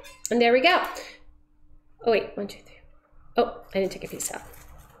 Okay, and there we go. Oh, wait, 1, 2, 3. Oh, I didn't take a piece out.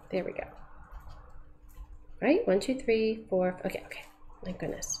 There we go. Right, 1, 2, 3, 4. Okay, okay. My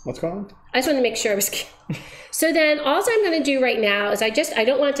goodness. What's going on? I just wanted to make sure I was. So then, all I'm going to do right now is I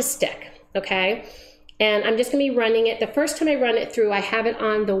don't want it to stick. Okay. And I'm just going to be running it. The first time I run it through, I have it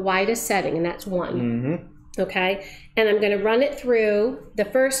on the widest setting, and that's 1. Mm-hmm. Okay? And I'm going to run it through the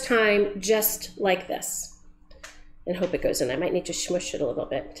first time just like this and hope it goes in. I might need to smush it a little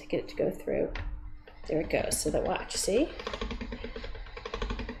bit to get it to go through. There it goes. So watch, see?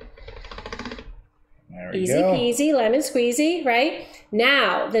 There we Easy go. peasy, lemon squeezy, right?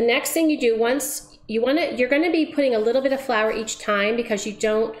 Now, the next thing you do once you want to, you're going to be putting a little bit of flour each time because you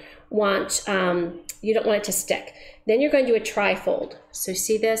don't want it to stick. Then you're going to do a tri-fold. So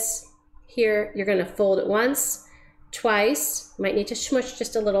see this here, you're going to fold it once, twice, might need to smush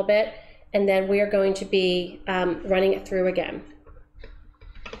just a little bit, and then we are going to be running it through again.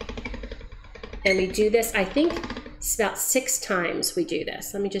 And we do this, I think it's about 6 times we do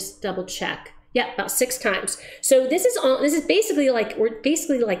this. Let me just double check. Yeah, about 6 times. So this is basically like, we're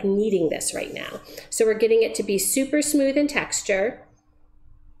basically like kneading this right now. So we're getting it to be super smooth in texture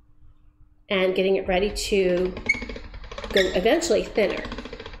and getting it ready to go eventually thinner.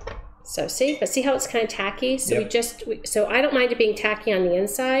 So see, but see how it's kind of tacky? So yep. So I don't mind it being tacky on the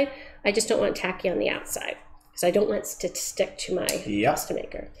inside. I just don't want tacky on the outside because I don't want it to stick to my pasta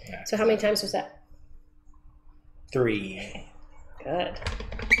maker. Yeah, so how many times was that? 3. Good.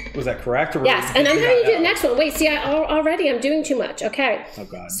 Was that correct? Or yes, and I'm having you do the next one. Wait, see, already I'm doing too much. Okay. Oh,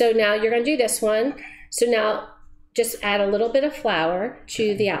 God. So now you're going to do this one. Okay. So now just add a little bit of flour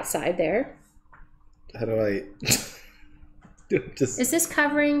to the outside there. How do I... Is this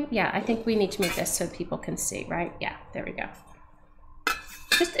covering? Yeah, I think we need to move this so people can see, right? Yeah, there we go.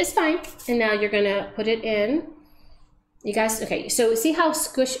 It's fine. And now you're going to put it in. You guys, okay, so see how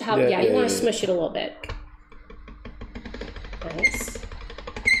squish, you want to smush it a little bit. Nice.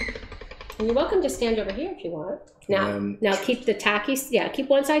 And you're welcome to stand over here if you want. Now keep the tacky, keep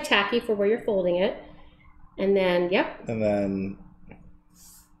one side tacky for where you're folding it. And then, yep. And then.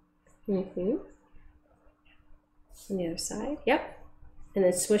 Mm-hmm. On the other side, yep. And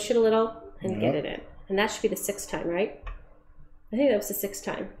then swish it a little and get it in. And that should be the 6th time, right? I think that was the 6th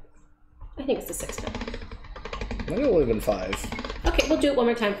time. I think it's the 6th time. Maybe it'll have been 5. Okay, we'll do it one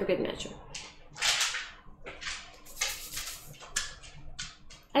more time for good measure.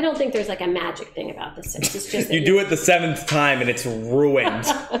 I don't think there's like a magic thing about the 6. It's just you do it the 7th time and it's ruined.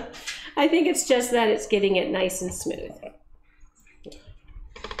 I think it's just that it's getting it nice and smooth.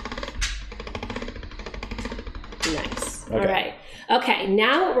 Nice. Okay. All right. Okay,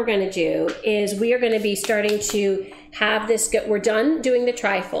 now what we're going to do is we are going to be starting to have this go. We're done doing the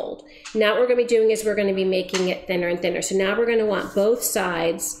tri-fold. Now what we're going to be doing is we're going to be making it thinner and thinner. So now we're going to want both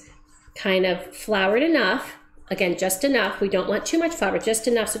sides kind of floured enough. Again, just enough. We don't want too much flour, just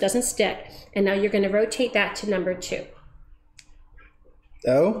enough so it doesn't stick. And now you're going to rotate that to number 2.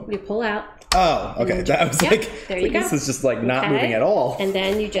 Oh? You pull out. Oh, okay. That was like, there you go. This is just like not moving at all. And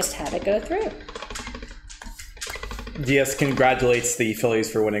then you just have it go through. DS congratulates the Phillies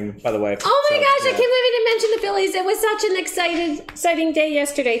for winning, by the way. Oh my gosh, I can't believe I didn't mention the Phillies. It was such an exciting day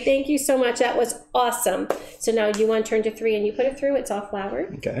yesterday. Thank you so much. That was awesome. So now you want to turn to 3 and you put it through. It's all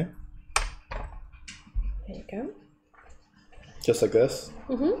floured. Okay. There you go. Just like this?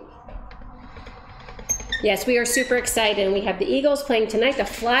 Mm-hmm. Yes, we are super excited. And we have the Eagles playing tonight. The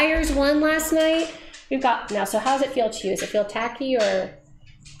Flyers won last night. We've got now. So how does it feel to you? Does it feel tacky or?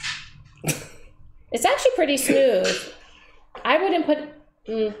 It's actually pretty smooth. I wouldn't put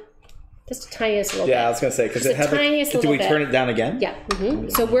just the tiniest little bit. Yeah, I was gonna say because it had do we turn it down again? Yeah.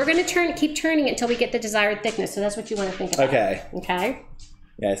 So we're gonna keep turning it until we get the desired thickness. So that's what you want to think about. Okay. Okay.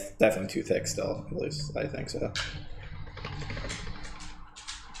 Yeah, it's definitely too thick still. At least I think so.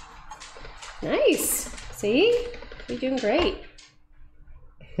 Nice. See? You're doing great.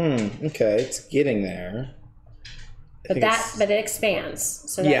 Okay, it's getting there. But it expands.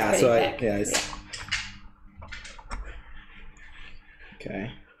 So that's pretty thick.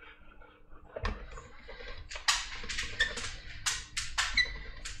 Okay.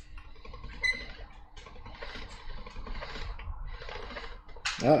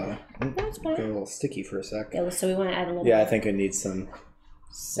 Oh, That's fine. got a little sticky for a sec. Yeah, so we want to add a little. Yeah, more. I think it needs some.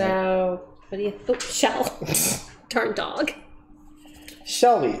 So, what do you? Oh, Shell. Darn dog.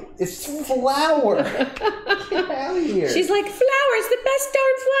 Shelby, it's flour. Get out of here. She's like, flour is the best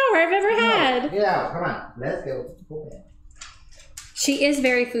darn flour I've ever had. Yeah, come on. Let's go. She is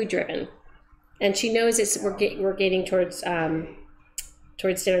very food driven, and she knows we're getting towards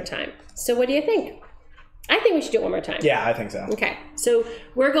dinner time. So, what do you think? I think we should do it one more time. Yeah, I think so. Okay, so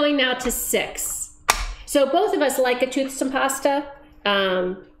we're going now to 6. So both of us like a toothsome pasta.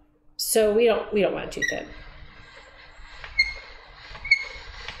 So we don't want too thin.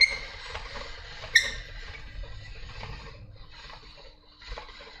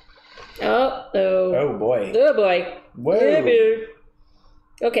 Oh boy. Oh boy. Whoa.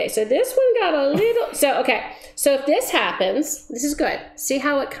 Okay, so this one got a little. So if this happens, this is good. See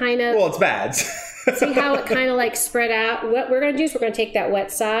how it kind of. Well, it's bad. See how it kind of like spread out? What we're going to do is we're going to take that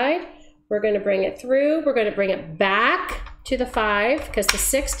wet side. We're going to bring it through. We're going to bring it back to the 5 because the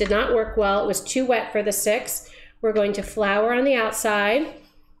 6 did not work well. It was too wet for the 6. We're going to flour on the outside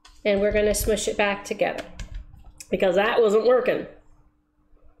and we're going to smush it back together because that wasn't working.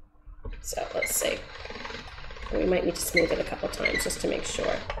 So let's see. We might need to smooth it a couple times just to make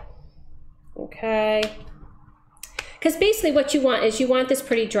sure. Okay. Because basically what you want is you want this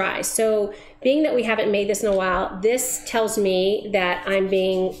pretty dry. So being that we haven't made this in a while, this tells me that I'm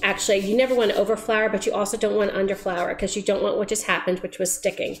being, actually, you never want to over flour, but you also don't want to under flour because you don't want what just happened, which was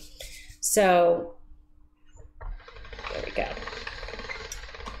sticking. So there we go.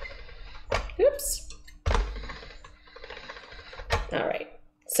 Oops. All right.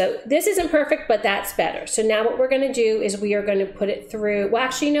 So this isn't perfect, but that's better. So now what we're going to do is we are going to put it through. Well,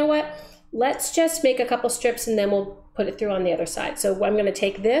 actually, you know what? Let's just make a couple strips and then we'll put it through on the other side. So I'm going to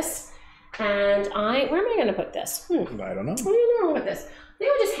take this and where am I going to put this? I don't know. I don't know what this. I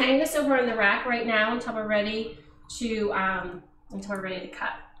think we'll just hang this over on the rack right now until we're ready to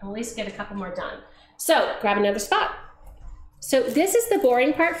cut. And we'll at least get a couple more done. So grab another spot. So this is the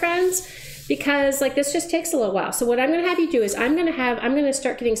boring part, friends, because like this just takes a little while. So what I'm going to have you do is I'm going to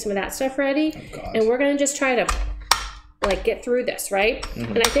start getting some of that stuff ready, and we're going to just try to like get through this, right?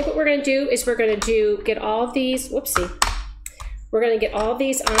 And I think what we're going to do is we're going to get all of these. Whoopsie. We're going to get all of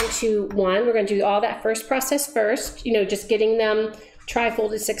these onto one. We're going to do all that first process first. You know, just getting them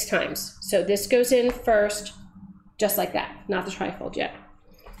tri-folded 6 times. So this goes in first, just like that. Not the tri-fold yet.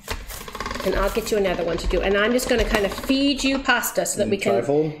 And I'll get you another one to do. And I'm just going to kind of feed you pasta so that we can.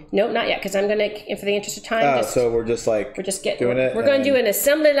 Tri-fold? Nope, not yet, because I'm going to, for the interest of time. So we're just like. We're just getting doing it. We're going to do an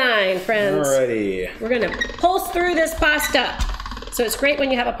assembly line, friends. Alrighty. We're going to pulse through this pasta. So it's great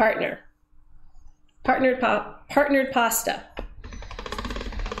when you have a partner. Partnered pasta.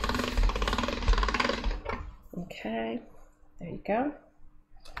 Okay, there you go.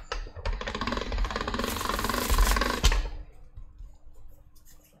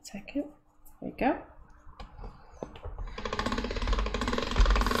 Second. There you go.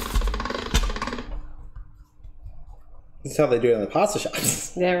 This is how they do it in the pasta shops.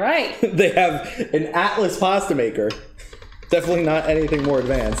 They're right. They have an Atlas pasta maker. Definitely not anything more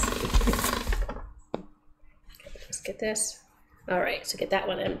advanced. Let's get this. All right, so get that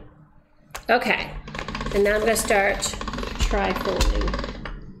one in. Okay, and now I'm going to start tri-folding.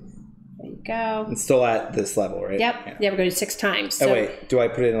 There you go. It's still at this level, right? Yep. Yeah, we're going to do 6 times. So oh wait, do I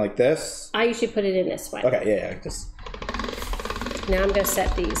put it in like this? I usually put it in this way. Okay, yeah, just. Now I'm going to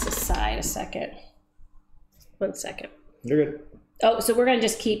set these aside a second. 1 second. You're good. Oh, so we're going to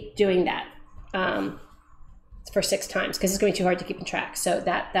just keep doing that for 6 times because it's going to be too hard to keep in track. So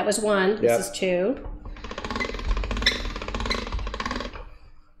that was 1. This is 2.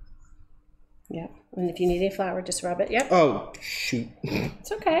 Yep. And if you need any flour, just rub it. Yep. Oh, shoot.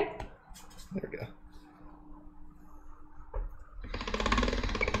 It's okay. There we go.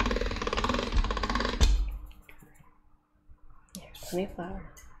 There's plenty of flour.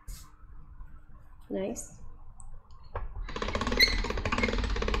 Nice.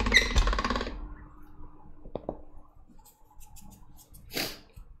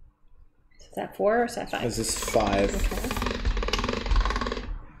 Is that 4 or is that 5? This is 5. Okay.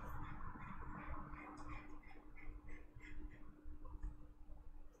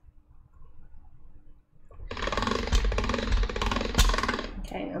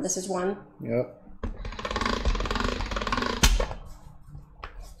 this is one. Yep.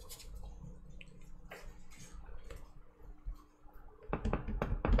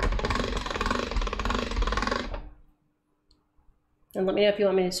 And let me know if you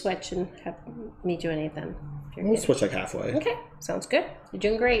want me to switch and have me do any of them. We'll switch like halfway. Okay, sounds good. You're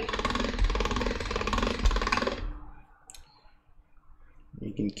doing great.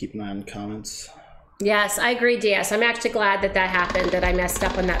 You can keep an eye on comments. Yes, I agree, DS. I'm actually glad that that happened, that I messed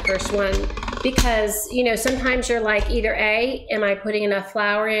up on that first one. Because, you know, sometimes you're like, either A, am I putting enough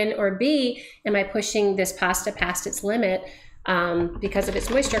flour in? Or B, am I pushing this pasta past its limit because of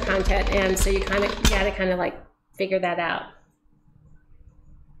its moisture content? And so you gotta kind of like figure that out.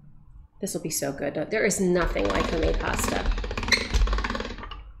 This will be so good. There is nothing like homemade pasta.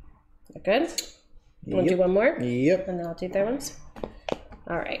 Good? You want to do one more? Yep. And then I'll do the other ones.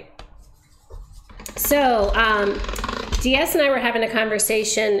 All right. So DS and I were having a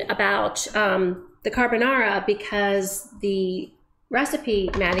conversation about the carbonara because the recipe,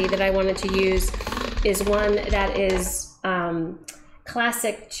 Maddie, that I wanted to use is one that is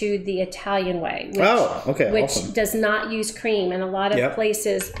classic to the Italian way, which does not use cream, and a lot of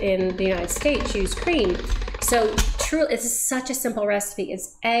places in the United States use cream. So truly, it's such a simple recipe.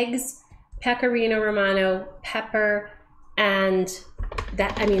 It's eggs, pecorino romano, pepper, and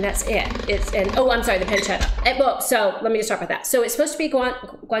that's it. I'm sorry, the pancetta. So let me just talk about that. So it's supposed to be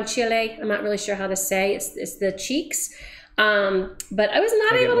guanciale. I'm not really sure how to say. It's the cheeks, but I was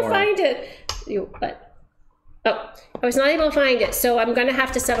not able to find it. I was not able to find it, so I'm going to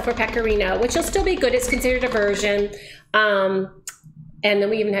have to settle for pecorino, which will still be good. It's considered a version. And then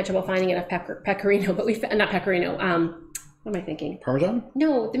we even had trouble finding enough pecorino, but not pecorino. What am I thinking? Parmesan?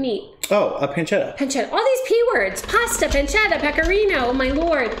 No, the meat. Oh, a pancetta. Pancetta. All these P words. Pasta, pancetta, pecorino. Oh, my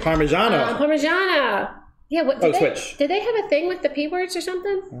Lord. Parmigiano. Parmigiana. Yeah. What? Switch. Did they have a thing with the P words or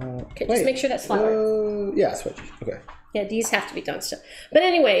something? Just make sure that's flour. Yeah, switch. Okay. Yeah, these have to be done still. But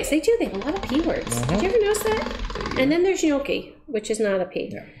anyways, they have a lot of P words. Did you ever notice that? And then there's gnocchi, which is not a P.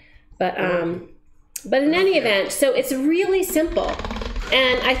 Yeah. But in any event, so it's really simple.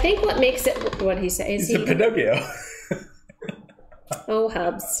 And I think what makes it, what did he say? He's a Pinocchio. Oh,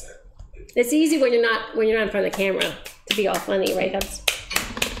 Hubs. It's easy when you're not in front of the camera to be all funny, right, Hubs?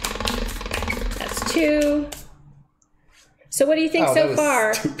 That's 2. So what do you think so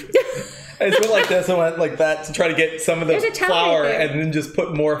far? I just went like this and went like that to try to get some of the flour and then just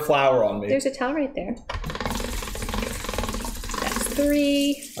put more flour on me. There's a towel right there. That's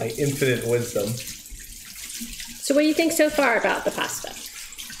 3. My infinite wisdom. So what do you think so far about the pasta?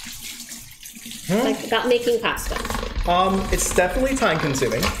 Like about making pasta? It's definitely time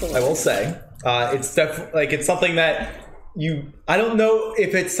consuming, I will say. It's definitely it's something that I don't know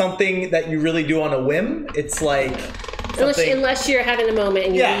if it's something that you really do on a whim. It's like unless you're having a moment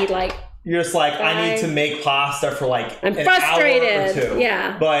and you need like, you're just like, I need to make pasta for like I'm frustrated. Hour or 2.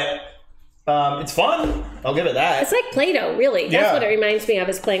 Yeah. But it's fun. I'll give it that. It's like Play-Doh, really. That's what it reminds me of,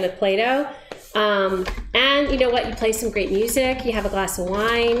 is playing with Play-Doh. And you know what? You play some great music. You have a glass of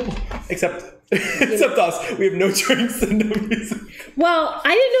wine. Except us. We have no drinks and no music. Well,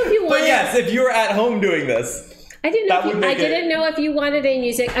 I didn't know if you wanted... But yes, if you were at home doing this... I didn't know if you wanted any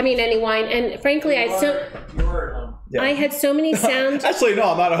music. I mean, any wine. And frankly, you were at home. Yeah. I had so many sound... Actually,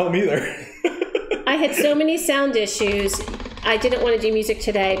 no, I'm not at home either. I had so many sound issues. I didn't want to do music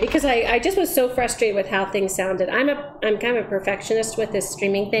today because I just was so frustrated with how things sounded. I'm kind of a perfectionist with this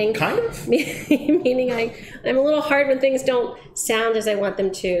streaming thing. Kind of? Meaning I'm a little hard when things don't sound as I want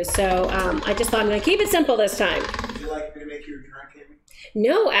them to. So I just thought I'm going to keep it simple this time. Would you like me to make you a drink, Amy?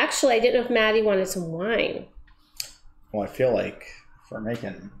 No, actually, I didn't know if Maddie wanted some wine. Well, I feel like if we're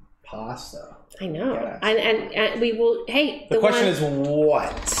making pasta... I know. And we will, hey. The question is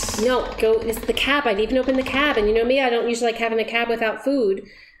what? No, it's the cab. I'd even open the cab. And you know me, I don't usually like having a cab without food.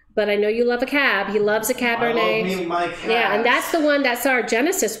 But I know you love a cab. He loves a Cabernet. I love me my cabs. Yeah, and that's the one, that's our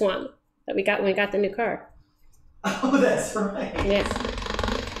Genesis one that we got when we got the new car. Oh, that's right. Yeah.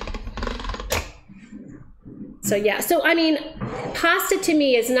 So yeah, so I mean, pasta to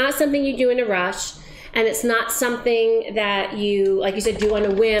me is not something you do in a rush. And it's not something that you, like you said, do on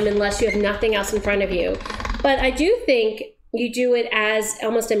a whim unless you have nothing else in front of you. But I do think you do it as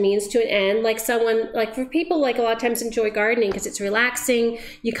almost a means to an end. Like for people, like a lot of times enjoy gardening because it's relaxing.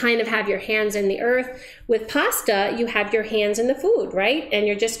 You kind of have your hands in the earth. With pasta, you have your hands in the food, right? And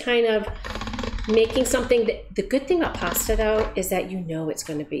you're just kind of making something the good thing about pasta, though, is that you know it's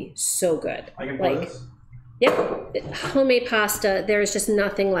going to be so good. I can pour this? Yep, homemade pasta, there is just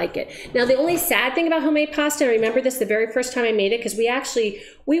nothing like it. Now, the only sad thing about homemade pasta, I remember this the very first time I made it, because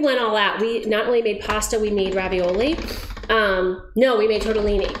we went all out. We not only made pasta, we made ravioli. No, we made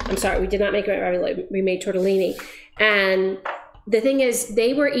tortellini. I'm sorry, we did not make ravioli. We made tortellini. And the thing is,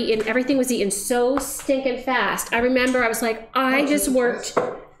 everything was eaten so stinking fast. I remember I was like, I just worked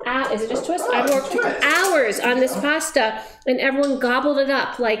out. Is it just twist? I worked hours on this pasta and everyone gobbled it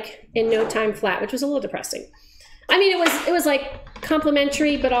up like in no time flat, which was a little depressing. I mean, it was like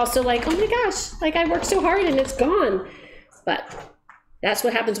complimentary, but also like, oh my gosh, like I worked so hard and it's gone. But that's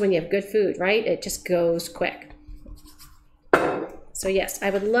what happens when you have good food, right? It just goes quick. So yes, I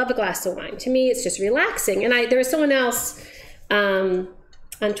would love a glass of wine. To me, it's just relaxing. And there was someone else on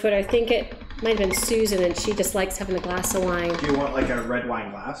Twitter, I think it might have been Susan, and she just likes having a glass of wine. Do you want like a red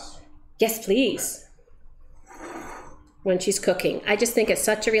wine glass? Yes, please. When she's cooking. I just think it's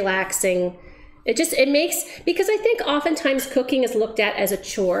such a relaxing, it makes, because I think oftentimes cooking is looked at as a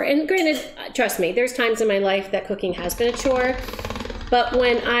chore. And granted, trust me, there's times in my life that cooking has been a chore. But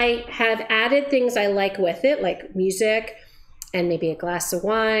when I have added things I like with it, like music, and maybe a glass of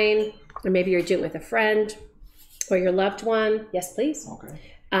wine, or maybe you're doing it with a friend or your loved one. Yes, please. Okay.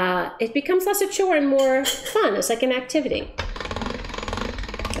 It becomes less a chore and more fun. It's like an activity.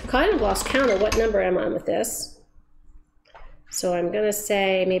 I've kind of lost count of what number I'm on with this. So I'm going to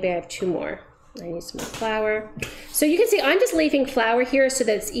say maybe I have 2 more. I need some more flour. So you can see I'm just leaving flour here so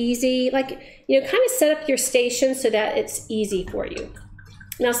that it's easy. Like, kind of set up your station so that it's easy for you.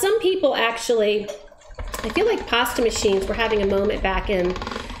 Now, some people actually, I feel like pasta machines were having a moment back in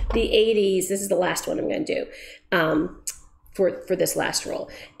the 80s. This is the last one I'm going to do for this last roll.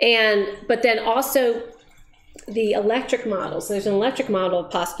 But then also the electric models. So there's an electric model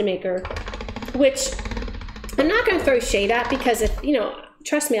of pasta maker, which I'm not going to throw shade at because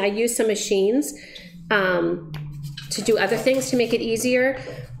trust me, I use some machines to do other things to make it easier.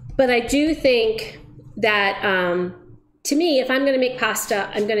 But I do think that to me, if I'm going to make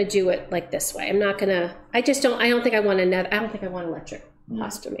pasta, I'm going to do it like this way. I'm not going to, I don't think I want an electric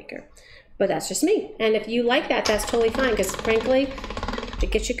pasta maker. But that's just me. And if you like that, that's totally fine. Because frankly, if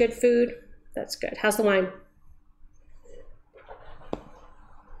it gets you good food, that's good. How's the wine?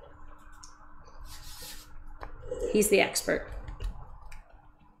 He's the expert.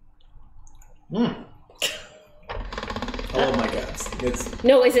 Oh my God.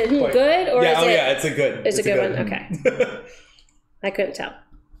 No, is it good or is it? Yeah, it's a good. It's a good one. Okay. I couldn't tell.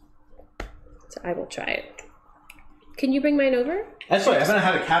 So I will try it. Can you bring mine over? Actually, I haven't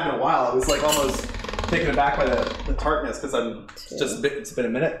had a cab in a while. I was like almost taken aback by the tartness because it's been a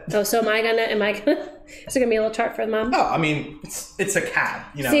minute. Oh, so is it gonna be a little tart for the mom? No, I mean it's a cab.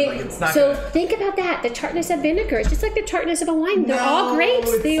 See, like it's not. So think about that. The tartness of vinegar. It's just like the tartness of a wine. They're all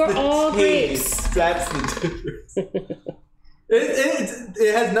grapes. They are all grapes. That's the difference.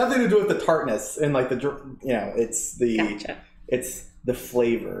 It has nothing to do with the tartness and like it's the Gotcha. It's the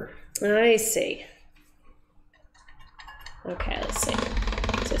flavor. I see. Okay, let's see.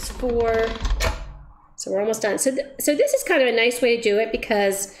 So it's 4. So we're almost done. So this is kind of a nice way to do it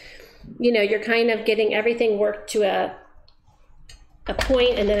because, you're kind of getting everything worked to a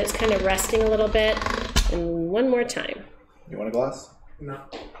point and then it's kind of resting a little bit. And one more time. You want a glass? No.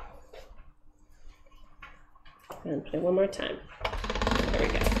 And put it one more time. There we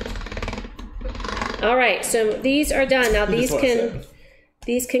go. All right, so these are done. Now these can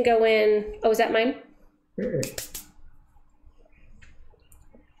go in. Oh, is that mine? It's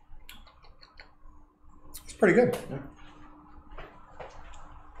pretty good. Yeah.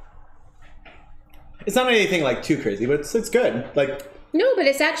 It's not anything like too crazy, but it's good. Like no, but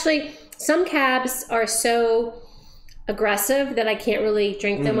it's actually some cabs are so aggressive that I can't really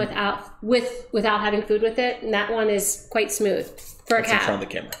drink them without having food with it, and that one is quite smooth for a cab. In front of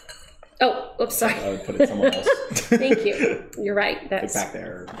the camera. Oh, oops, sorry. I would put it somewhere else. Thank you. You're right. That's back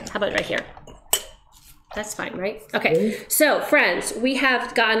there. Yeah. How about right here? That's fine, right? Okay. So, friends, we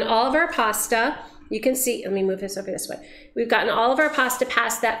have gotten all of our pasta. You can see, let me move this over this way. We've gotten all of our pasta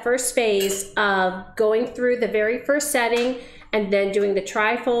past that first phase of going through the very first setting and then doing the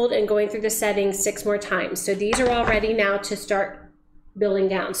trifold and going through the settings 6 more times. So these are all ready now to start building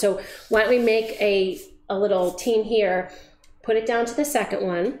down. So why don't we make a little team here, put it down to the second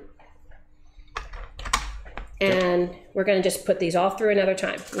one, and we're gonna just put these all through another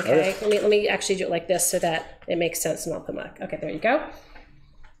time, okay? Let me actually do it like this so that it makes sense and I'll put my, okay, there you go.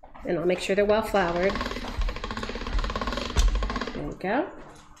 And I'll make sure they're well floured. There we go.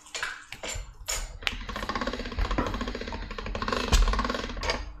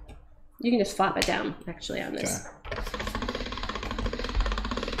 You can just flop it down, actually, on this.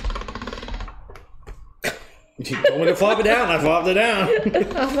 Okay. You told me to flop it down, I flopped it down.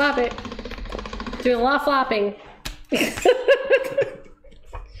 I'll flop it. Doing a lot of flopping.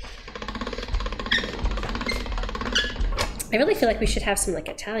 I really feel like we should have some like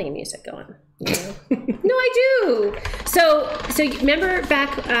Italian music going. You know? No, I do. So you remember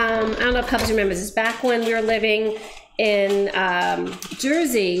back? I don't know if Pubs remembers this. Back when we were living in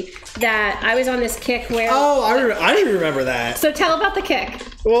Jersey, that I was on this kick where. Oh, I remember that. So tell about the kick.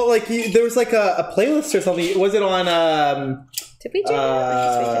 Well, like there was like a playlist or something. Was it on? Did we do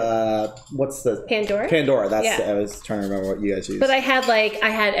what's the Pandora? Pandora. That's I was trying to remember what you guys used. But I had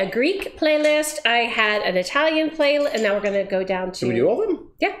a Greek playlist, I had an Italian playlist, and now we're gonna go down to. Did we do all of them?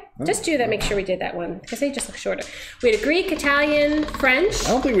 Yeah, just do that. Make sure we did that one because they just look shorter. We had a Greek, Italian, French. I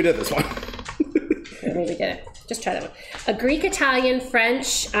don't think we did this one. Maybe we did it. Just try that one. A Greek, Italian,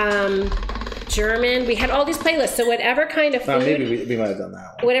 French, German. We had all these playlists. So whatever kind of food. Maybe we might have done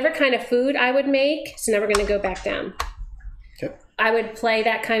that one. Whatever kind of food I would make. So now we're gonna go back down. Okay. I would play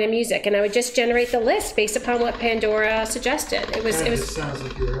that kind of music, and I would just generate the list based upon what Pandora suggested. It was. Sounds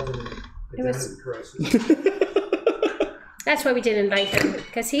like you're having a identity crisis. That's why we didn't invite him,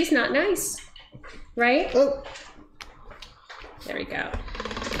 because he's not nice, right? Oh. There we go.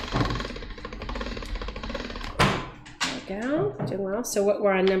 There we go. Doing well. So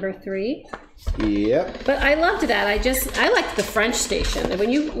we're on number 3. Yep. But I loved that. I liked the French station. When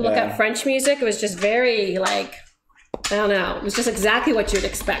you look up French music, it was just very like. I don't know. It was just exactly what you'd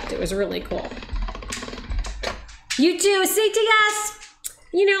expect. It was really cool. You too, CTS!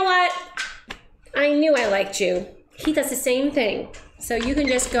 You know what? I knew I liked you. He does the same thing. So you can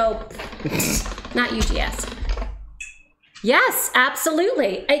just go, not UGS. Yes,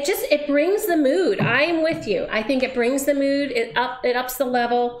 absolutely. It brings the mood. I am with you. I think it brings the mood. It ups the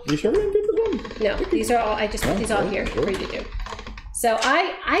level. You sure we didn't do this one? No, these are all, I just put these all here for you to do. So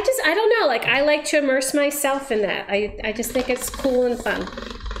I don't know, like I like to immerse myself in that. I just think it's cool and fun.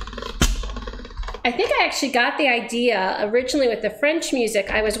 I think I actually got the idea originally with the French music.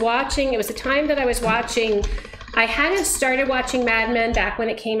 I was watching, it was a time that I was watching, I hadn't started watching Mad Men back when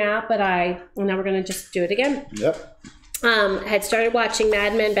it came out, but now we're gonna just do it again. Yep. Had started watching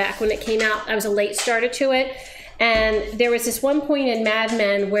Mad Men back when it came out. I was a late starter to it. And there was this one point in Mad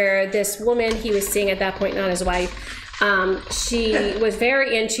Men where this woman he was seeing at that point, not his wife, she was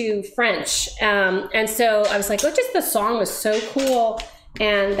very into French. And so I was like, well, just the song was so cool.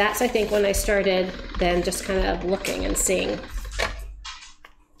 And that's, I think, when I started then just kind of looking and seeing.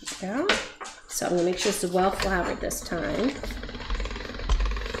 Yeah. So I'm gonna make sure this is well floured this time.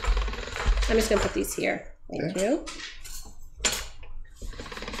 I'm just gonna put these here. Thank you.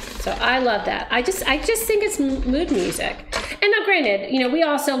 So I love that. I just think it's mood music. And now granted, we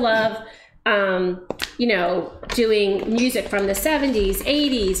also love, doing music from the 70s,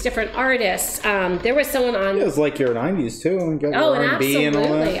 80s, different artists. There was someone on... It was like your 90s too. And R&B and all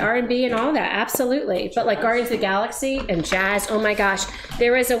that. R&B and all that, absolutely. But like Guardians of the Galaxy and jazz, oh my gosh.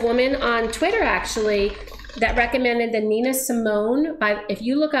 There was a woman on Twitter actually that recommended the Nina Simone. If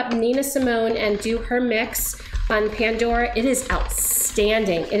you look up Nina Simone and do her mix on Pandora, it is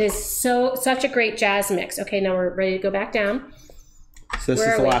outstanding. It is such a great jazz mix. Okay, now we're ready to go back down. So this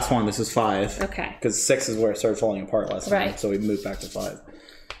is the last one. This is 5. Okay. Because 6 is where it started falling apart last time. Right. So we moved back to 5.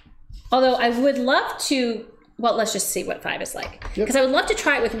 Although I would love to, well, let's just see what 5 is like. Because I would love to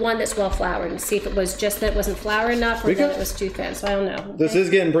try it with one that's well floured and see if it was just that it wasn't flour enough or that it was too thin. So I don't know. This is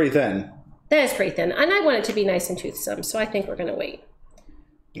getting pretty thin. That is pretty thin. And I want it to be nice and toothsome. So I think we're going to wait.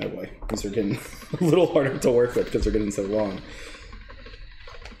 Oh boy. These are getting a little harder to work with because they're getting so long.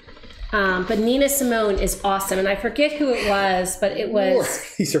 But Nina Simone is awesome, and I forget who it was, but it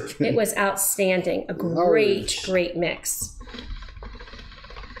was outstanding. A great mix.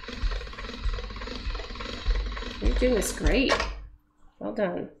 You're doing this great. Well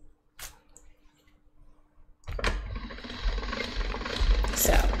done.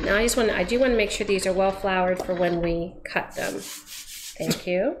 So now I do want to make sure these are well floured for when we cut them. Thank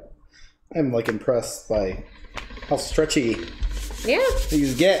you. I'm like impressed by how stretchy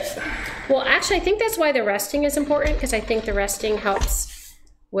these get. Well, actually, I think that's why the resting is important, because I think the resting helps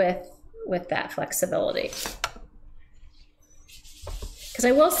with that flexibility. Because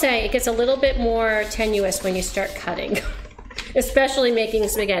I will say it gets a little bit more tenuous when you start cutting, especially making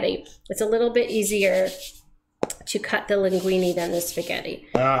spaghetti. It's a little bit easier to cut the linguine than the spaghetti.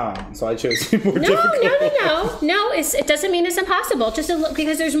 So I chose more difficult. No. It doesn't mean it's impossible. Just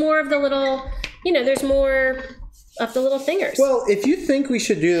because there's more of the little, there's more of the little fingers. Well, if you think we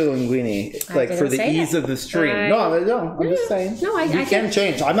should do the linguine, like for the ease of the stream, no, I'm just saying. No, I can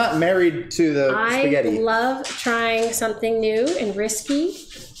change. I'm not married to the spaghetti. I love trying something new and risky,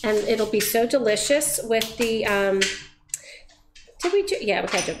 and it'll be so delicious with the. Did we do? Yeah, we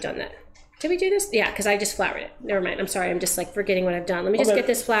had to have done that. Did we do this? Yeah, because I just floured it. Never mind. I'm sorry. I'm just like forgetting what I've done. Let me just get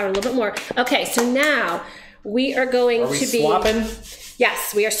this flour a little bit more. Okay, so now we are going Are we to be swapping?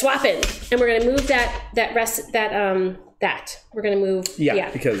 Yes, we are swapping, and we're going to move that we're going to move. Yeah,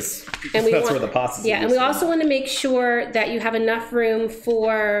 because and we that's want, where the pasta's. Yeah, and we also want to make sure that you have enough room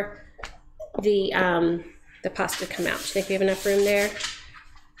for the pasta to come out. Do you think we have enough room there?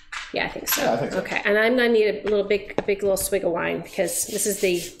 Yeah, I think so. Yeah, I think so. Okay, and I'm going to need a big little swig of wine because this is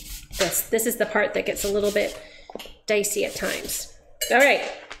the part that gets a little bit dicey at times. All right,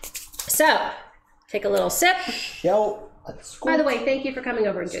 so take a little sip. Yo. By the way, thank you for coming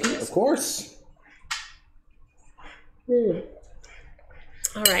over and doing this. Of course. All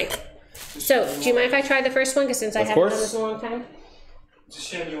right. So, do you mind if I try the first one? Because since I haven't done this in a long time. It's a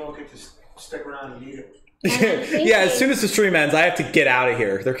shame you won't get to stick around and eat it. Yeah, as soon as the stream ends, I have to get out of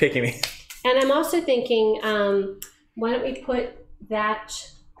here. They're kicking me. And I'm also thinking, why don't we put that?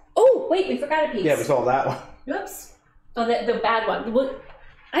 Oh, wait, we forgot a piece. Yeah, we saw that one. Whoops. Oh, the bad one. Well,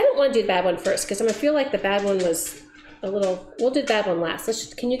 I don't want to do the bad one first because I'm gonna feel like the bad one was a little. We'll do the bad one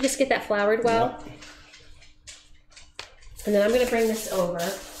last. Can you just get that floured well? Yep. And then I'm gonna bring this over.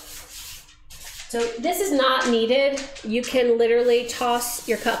 So this is not needed. You can literally toss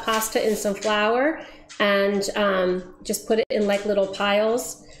your cut pasta in some flour and just put it in like little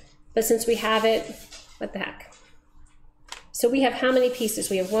piles. But since we have it, what the heck? So we have how many pieces?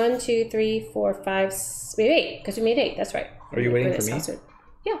 We have 1, 2, 3, 4, 5, 6, we have 8, because we made 8, that's right. Are you waiting for me?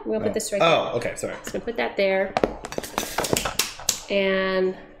 Yeah, we're gonna put this right there. Oh, okay, sorry. So I'm gonna put that there.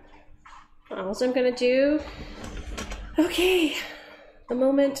 And all I'm gonna do, okay, the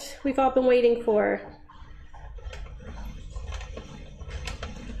moment we've all been waiting for.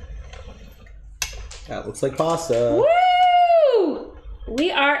 That looks like pasta. Woo!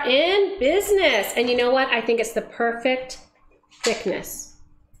 We are in business. And you know what? I think it's the perfect thickness.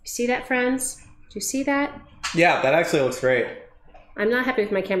 You see that, friends? Do you see that? Yeah, that actually looks great. I'm not happy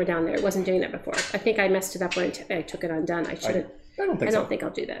with my camera down there. It wasn't doing that before. I think I messed it up when I took it undone. I shouldn't. I don't think so. I don't think I'll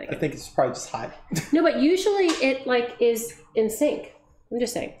do that again. I think it's probably just hot. No, but usually it like is in sync. I'm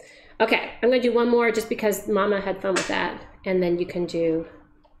just saying. Okay, I'm gonna do one more just because Mama had fun with that, and then you can do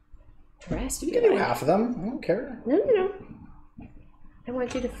the rest. You can do half of them. I don't care. No. I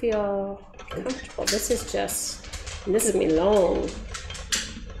want you to feel comfortable. This is gonna be long.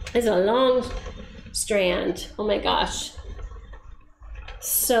 This is a long strand. Oh my gosh.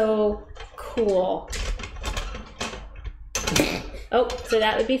 So cool. Oh, so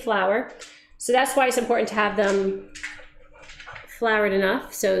that would be flour. So that's why it's important to have them floured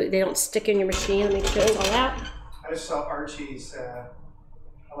enough so they don't stick in your machine. Let me show you all that. I just saw Archie's,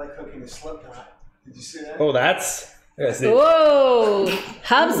 I like cooking a slip knot. Did you see that? Oh, that's... Whoa!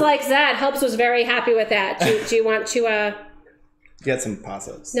 Hubs likes that. Hubs was very happy with that. Do you want to... Get some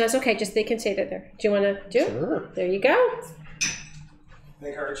pastas. No, it's okay. Just they can say that there. Do you want to do it? Sure. There you go. I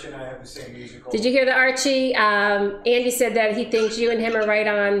think Archie and I have the same musical. Did you hear the Archie? Andy said that he thinks you and him are right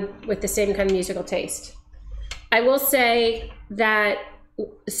on with the same kind of musical taste. I will say that,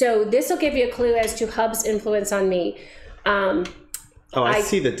 so this will give you a clue as to Hub's influence on me. I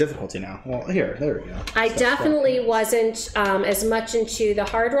see the difficulty now. Well, there we go. I definitely wasn't as much into the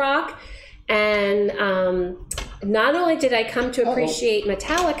hard rock. And not only did I come to appreciate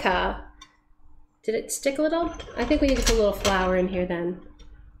Metallica, did it stick a little? I think we need just a little flour in here then.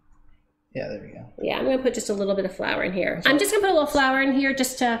 Yeah, there we go. Yeah, I'm going to put just a little bit of flour in here. I'm just going to put a little flour in here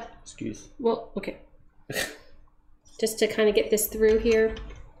just to... Excuse. Well, okay. Just to kind of get this through here.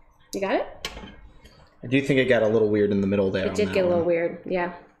 You got it? I do think it got a little weird in the middle there. It did get a little weird,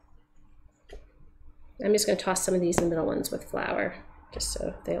 yeah. I'm just going to toss some of these in the middle ones with flour, just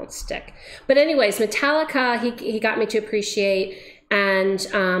so they don't stick. But anyways, Metallica, he got me to appreciate,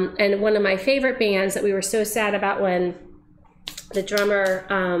 and one of my favorite bands that we were so sad about when the drummer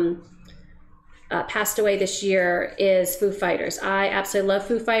passed away this year is Foo Fighters. I absolutely love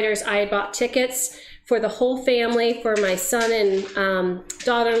Foo Fighters. I had bought tickets for the whole family, for my son and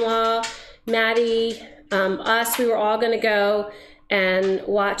daughter-in-law, Maddie, us. We were all going to go and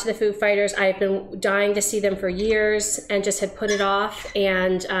watch the Foo Fighters. I've been dying to see them for years and just had put it off.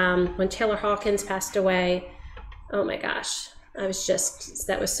 And when Taylor Hawkins passed away, oh my gosh, that was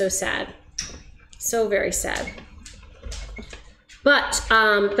so sad. So very sad. But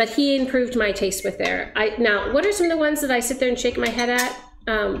he improved my taste with there. Now, what are some of the ones that I sit there and shake my head at?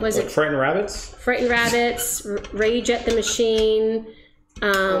 Was it Frightened Rabbits? Frightened Rabbits, Rage at the Machine.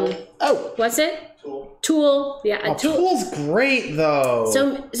 What's it? Tool. Yeah, Tool. Tool's great though.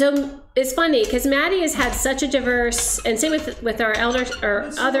 So it's funny because Maddie has had such a diverse, and same with our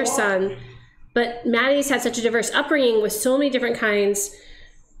other son, but Maddie's had such a diverse upbringing with so many different kinds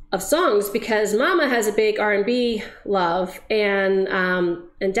of songs because Mama has a big R&B love, and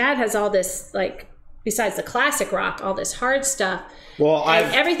Dad has all this like besides the classic rock, all this hard stuff. Well,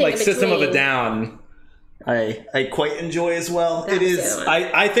 I've everything like in System of a between. Down. I quite enjoy as well. That's It is. the one.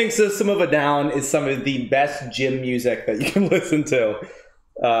 I think System of a Down is some of the best gym music that you can listen to.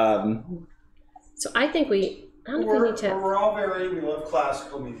 So I think we. I don't think we need to. We're all we love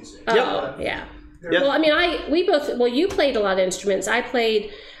classical music. Oh, yeah. Yep. Well, I mean, you played a lot of instruments. I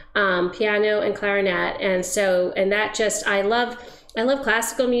played piano and clarinet, and that just, I love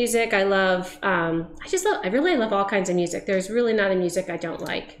classical music. I really love all kinds of music. There's really not a music I don't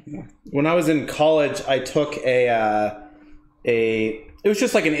like. When I was in college, I took it was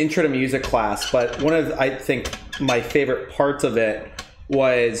just like an intro to music class, but one of, I think, my favorite parts of it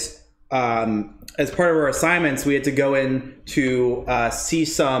was, as part of our assignments, we had to go in to see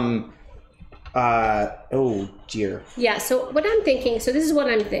some, oh dear. Yeah, so what I'm thinking, so this is what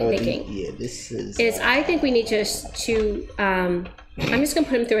I'm thinking. Yeah, this is I think we need to I'm just going to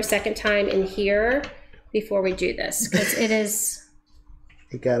put him through a second time in here before we do this, because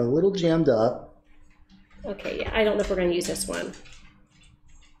it got a little jammed up. Okay, yeah, I don't know if we're going to use this one.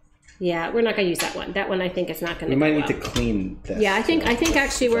 Yeah, we're not going to use that one. That one I think is not going to We might need to clean this. Yeah, I think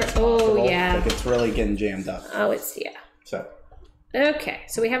actually we're, yeah. Like it's really getting jammed up. Oh, yeah. So. Okay,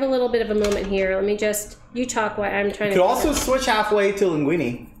 so we have a little bit of a moment here. Let me just, you talk while I'm trying You to. could also switch halfway to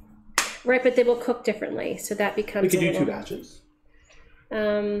linguine. Right, but they will cook differently, so that becomes. We could do 2 batches.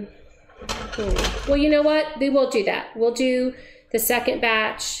 Well, you know what? We will do that. We'll do the second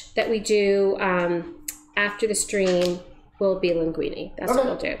batch that we do after the stream will be linguine. That's what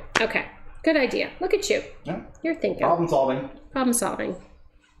we'll do. Okay, good idea. Look at you. Yeah. You're thinking. Problem solving. Problem solving.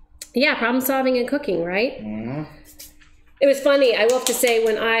 Yeah, problem solving and cooking, right? Mm-hmm. It was funny. I will have to say,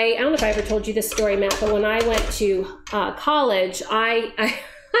 when I don't know if I ever told you this story, Matt, but when I went to college, I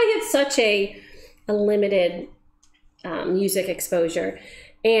had such a limited music exposure,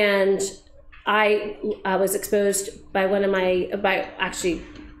 and I was exposed by one of my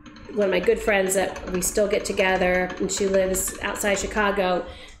good friends that we still get together, and she lives outside Chicago,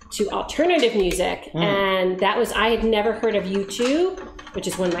 to alternative music. And that was, I had never heard of U2, which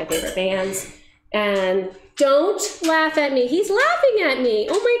is one of my favorite bands. And don't laugh at me. He's laughing at me.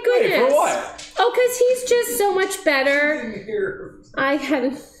 Oh my goodness. Wait, for what? Oh, because he's just so much better. I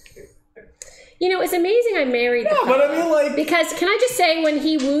haven't. You know, it's amazing I married the But I mean, like, because can I just say, when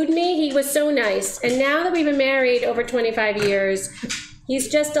he wooed me, he was so nice. And now that we've been married over 25 years, he's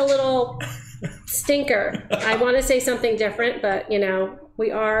just a little stinker. I want to say something different, but, you know,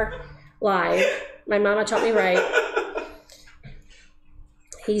 we are live. My mama taught me right.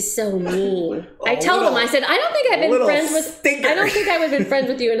 He's so mean. I told him, I said, I don't think I've been friends with stinker. I don't think I would have been friends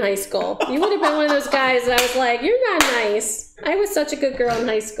with you in high school. You would have been one of those guys that I was like, you're not nice. I was such a good girl in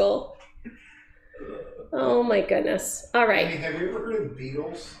high school. Oh my goodness. All right. Hey, have you ever heard of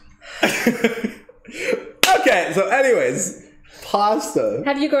Beatles? Okay, so anyways, pasta.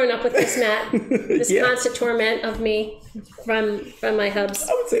 Have you grown up with this, Matt? This Yeah. constant torment of me from my hubs.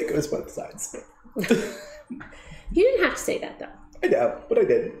 I would say it goes both sides. You didn't have to say that, though. I know, but I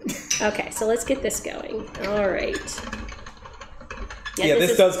did. Okay, so let's get this going. All right. Yeah,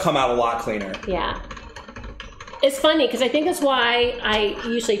 this does come out a lot cleaner. Yeah. It's funny because I think that's why I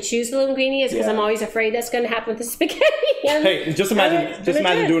usually choose the linguine, is because Yeah. I'm always afraid that's going to happen with the spaghetti. Hey, just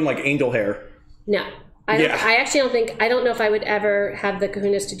imagine doing like angel hair. No. I actually don't think, I don't know if I would ever have the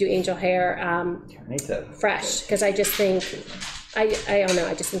kahunas to do angel hair fresh, because I just think, I don't know,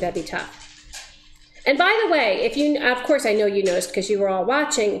 I just think that'd be tough. And by the way, if you, of course I know you noticed because you were all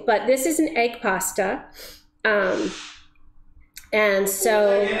watching, but this is an egg pasta. And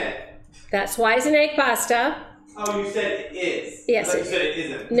so that's why it's an egg pasta. Oh, you said it is. Yes. You said it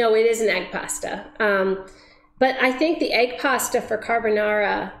isn't. No, it is an egg pasta. But I think the egg pasta for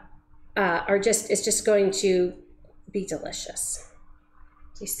carbonara is just going to be delicious.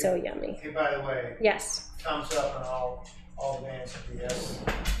 It's so yummy. Hey, by the way, Yes. thumbs up on all the bands at the S.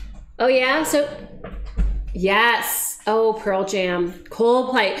 Oh yeah, so yes. Oh, Pearl Jam,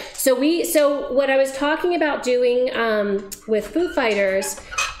 Coldplay. So what I was talking about doing with Foo Fighters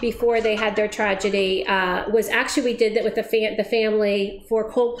before they had their tragedy was actually, we did that with the family for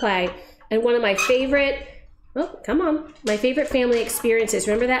Coldplay, and one of my favorite my favorite family experiences.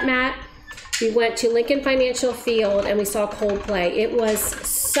 Remember that, Matt? We went to Lincoln Financial Field and we saw Coldplay. It was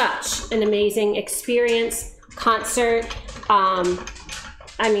such an amazing experience, concert.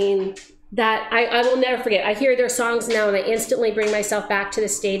 I mean, that I will never forget. I hear their songs now and I instantly bring myself back to the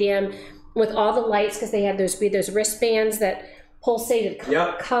stadium with all the lights, because they had those wristbands that pulsated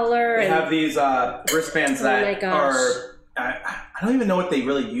color. They and have these wristbands that my gosh. are I don't even know what they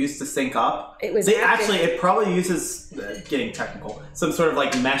really use to sync up. It probably uses, getting technical, some sort of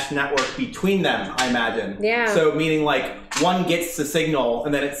like mesh network between them, I imagine. Yeah. So meaning like one gets the signal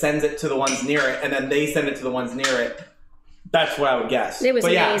and then it sends it to the ones near it and then they send it to the ones near it. That's what I would guess. It was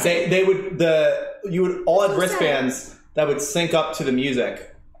amazing. They would, you would all have wristbands that would sync up to the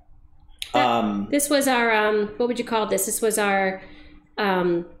music. This was our, what would you call this? This was our,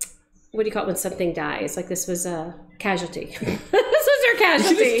 what do you call it when something dies? Like this was a casualty. This was our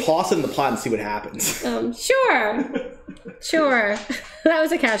casualty. You should just toss it in the pot and see what happens. Sure. That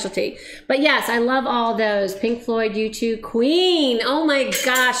was a casualty. But yes, I love all those. Pink Floyd, U2, Queen. Oh my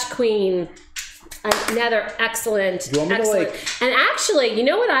gosh, Queen. Another excellent. You want me excellent. to And actually, you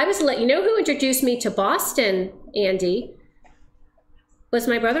know what you know who introduced me to Boston, Andy? Was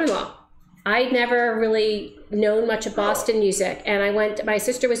my brother-in-law. I'd never really known much of Boston music, and my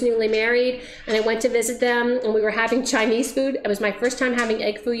sister was newly married, and I went to visit them, and we were having Chinese food. It was my first time having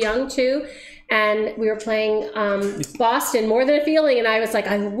egg foo young too, and we were playing Boston, More Than a Feeling, and I was like,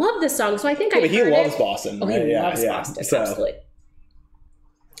 I love this song, so I think I heard he loves Boston. Oh, he loves Boston, so, absolutely.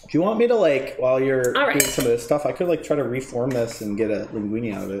 Do you want me to, like, while you're All right. doing some of this stuff, I could, like, try to reform this and get a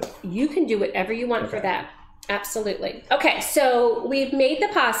linguine out of it. You can do whatever you want for that. Absolutely. Okay, so we've made the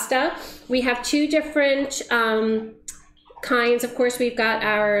pasta. We have two different kinds. Of course, we've got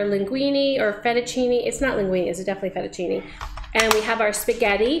our linguine or fettuccine. It's not linguine, it's definitely fettuccine. And we have our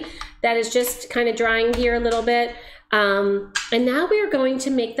spaghetti that is just kind of drying here a little bit. And now we are going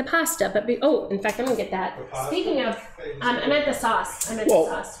to make the pasta. But in fact, I'm going to get that. Speaking of, I meant the sauce. The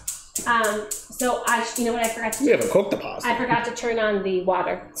sauce. So you know what I forgot to do? We haven't cooked the pasta. I forgot to turn on the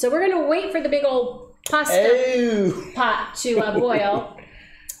water. So we're going to wait for the big old pasta pot to boil.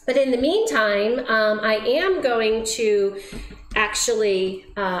 But in the meantime, I am going to actually,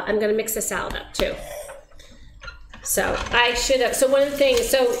 I'm going to mix the salad up too. So I should have, so one of the things,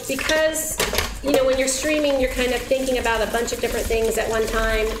 so because, you know, when you're streaming, you're kind of thinking about a bunch of different things at one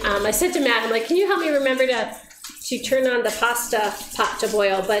time. I said to Matt, I'm like, can you help me remember to turn on the pasta pot to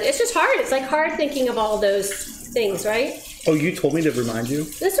boil? But it's just hard. It's like hard thinking of all those things, right? Oh, you told me to remind you?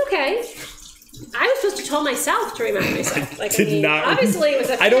 That's okay. I was supposed to tell myself to remind myself. Like, Not. Obviously, it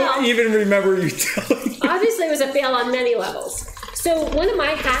was a fail. I don't even remember you telling me. Obviously, it was a fail on many levels. So one of my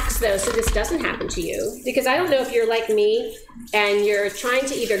hacks, though, so this doesn't happen to you, because I don't know if you're like me and you're trying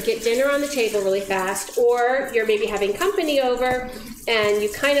to either get dinner on the table really fast, or you're maybe having company over and you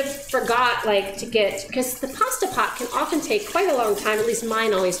kind of forgot, like, to get, because the pasta pot can often take quite a long time, at least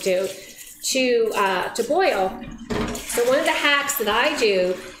mine always do, to boil. So one of the hacks that I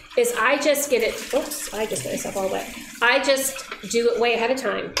do is I just get it, oops, I just got myself all wet. I just do it way ahead of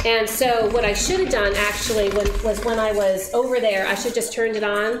time. And so what I should have done actually was when I was over there, I should just turned it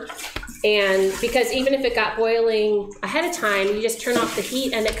on. And because even if it got boiling ahead of time, you just turn off the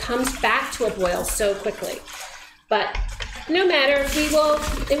heat and it comes back to a boil so quickly. But no matter,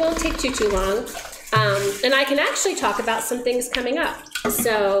 it won't take too long. And I can actually talk about some things coming up.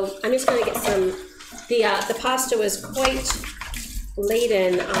 So I'm just gonna get some, the pasta was quite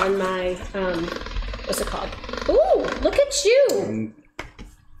laden on my, what's it called? Ooh, look at you.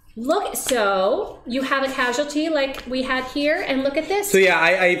 Look, so you have a casualty like we had here, and look at this. So yeah,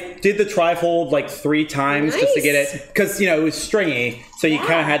 I did the trifold like 3 times just to get it, because, you know, it was stringy, so you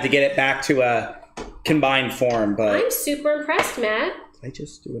kind of had to get it back to a combined form. But I'm super impressed, Matt. Did I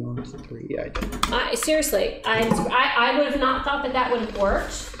just do it on 3? Yeah, I did. Seriously, I would have not thought that would have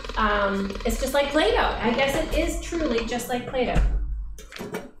worked. It's just like Play-Doh. I guess it is truly just like Play-Doh.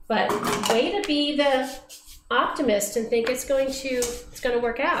 But way to be the optimist and think it's going to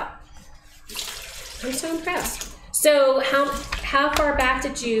work out. I'm so impressed. So how far back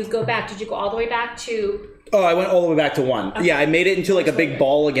did you go back? Did you go all the way back to? Oh, I went all the way back to 1. Okay. Yeah, I made it into like a big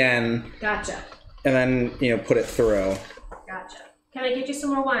ball again. Gotcha. And then, you know, put it through. Gotcha. Can I get you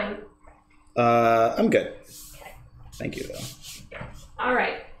some more wine? I'm good. Okay. Thank you, though. All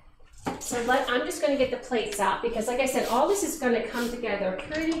right. So I'm just going to get the plates out because, like I said, all this is going to come together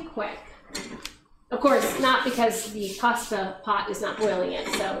pretty quick. Of course, not because the pasta pot is not boiling yet,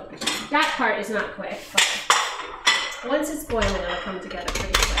 so that part is not quick. But once it's boiling, it'll come together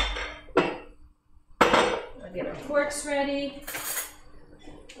pretty quick. I'll get our forks ready.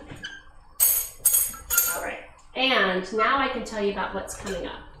 All right. And now I can tell you about what's coming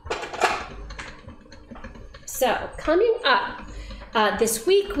up. So, coming up, this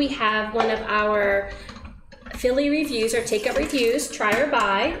week we have one of our Philly reviews or takeout reviews, try or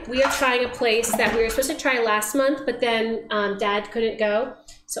buy. We are trying a place that we were supposed to try last month, but then Dad couldn't go,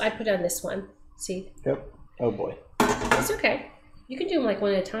 so I put on this one. See? Yep. Oh boy. It's okay. You can do them like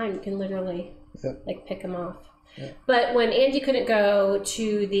one at a time. You can literally like pick them off. But when Andy couldn't go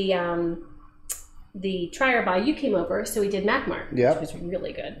to the Trier By, you came over, so we did Macmar, which was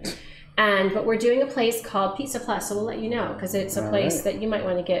really good. But we're doing a place called Pizza Plus, so we'll let you know, because it's a place that you might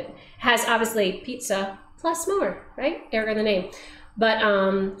want to get. Has obviously pizza plus more, right? Erica the name. But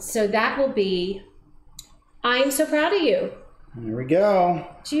so that will be. I am so proud of you. Here we go.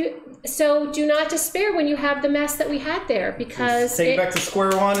 Do not despair when you have the mess that we had there, because just take it back to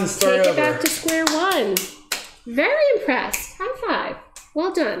square one and start over. Take it back to square one. Very impressed. High five.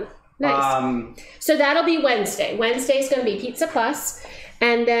 Well done. Nice. So that'll be Wednesday. Wednesday's going to be Pizza Plus.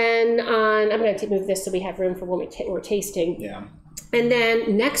 And then I'm going to move this so we have room for when we're tasting. Yeah. And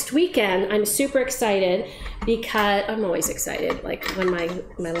then next weekend, I'm super excited because I'm always excited. Like when my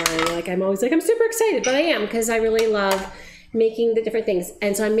line, like I'm always like, I'm super excited, but I am, because I really love making the different things.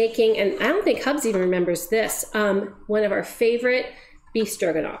 And so I'm making, and I don't think Hubs even remembers this, one of our favorite beef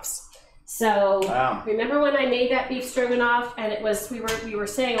stroganoffs. So remember when I made that beef stroganoff, and it was, we were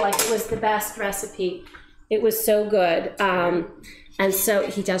saying like it was the best recipe. It was so good. And so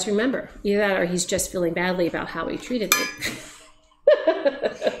he does remember. Either that or he's just feeling badly about how he treated me.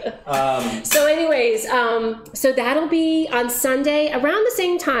 So anyways, so that'll be on Sunday around the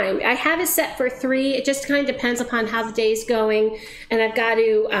same time. I have it set for 3. It just kind of depends upon how the day's going, and I've got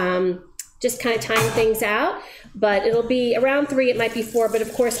to just kind of time things out. But it'll be around 3. It might be 4, but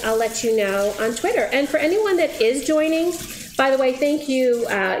of course I'll let you know on Twitter. And for anyone that is joining, by the way, thank you,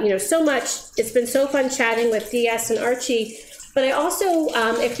 so much. It's been so fun chatting with DS and Archie. But I also,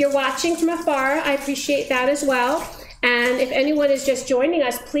 if you're watching from afar, I appreciate that as well. And if anyone is just joining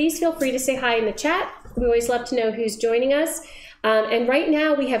us, please feel free to say hi in the chat. We always love to know who's joining us. And right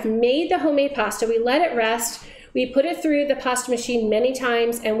now we have made the homemade pasta. We let it rest. We put it through the pasta machine many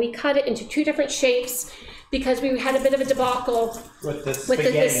times, and we cut it into 2 different shapes because we had a bit of a debacle with the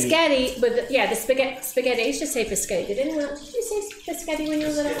spaghetti. Spaghetti. I used to say biscotti. Did you say biscotti when you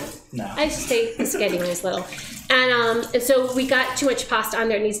were little? No. I used to say biscotti when I was little. And so we got too much pasta on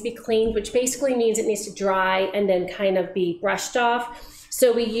there. It needs to be cleaned, which basically means it needs to dry and then kind of be brushed off.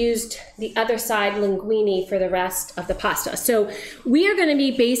 So we used the other side linguine for the rest of the pasta. So we are going to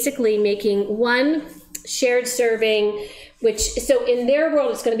be basically making 1 shared serving, so in their world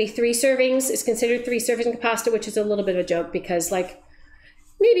it's going to be 3 servings. It's considered 3 servings of pasta, which is a little bit of a joke because like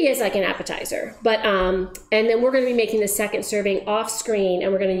maybe as like an appetizer. But and then we're going to be making the 2nd serving off screen,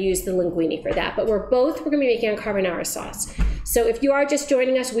 and we're going to use the linguine for that. But we're going to be making a carbonara sauce. So if you are just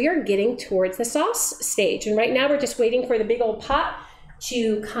joining us, we are getting towards the sauce stage, and right now we're just waiting for the big old pot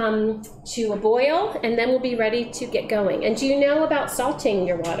to come to a boil, and then we'll be ready to get going. And do you know about salting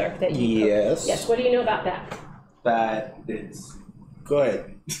your water that you Yes. Yes. What do you know about that? That it's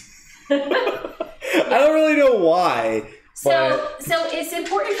good. I don't really know why. So it's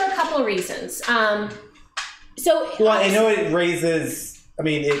important for a couple of reasons. I know it raises. I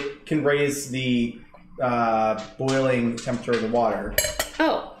mean, it can raise the boiling temperature of the water.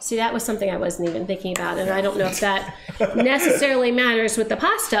 Oh, see, that was something I wasn't even thinking about, and I don't know if that necessarily matters with the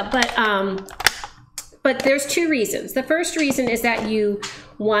pasta, but there's 2 reasons. The first reason is that you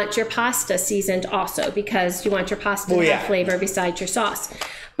want your pasta seasoned also, because you want your pasta to have flavor besides your sauce.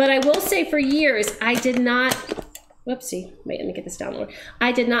 But I will say for years, I did not, whoopsie, wait, let me get this down more.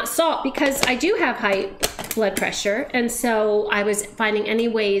 I did not salt because I do have high blood pressure, and so I was finding any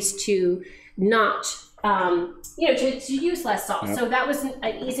ways to not to use less salt. Yep. So that was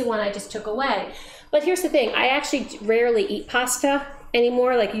an easy one I just took away. But here's the thing. I actually rarely eat pasta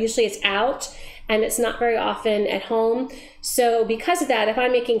anymore. Like usually it's out, and it's not very often at home. So because of that, if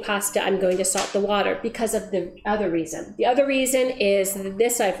I'm making pasta, I'm going to salt the water because of the other reason. The other reason is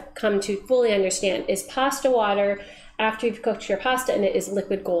this I've come to fully understand is pasta water after you've cooked your pasta, and it is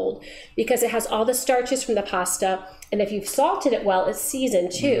liquid gold because it has all the starches from the pasta. And if you've salted it well, it's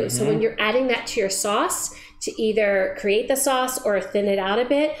seasoned too. So when you're adding that to your sauce to either create the sauce or thin it out a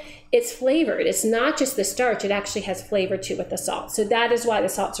bit, it's flavored. It's not just the starch. It actually has flavor too with the salt. So that is why the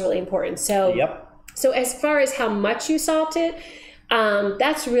salt's really important. So, So as far as how much you salt it,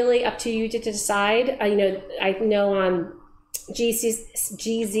 that's really up to you to decide. I know on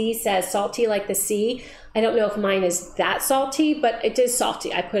GZ says salty like the sea. I don't know if mine is that salty, but it is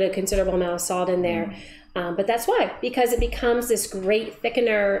salty. I put a considerable amount of salt in there. But that's why, because it becomes this great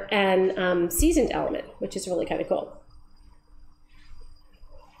thickener and seasoned element, which is really kind of cool.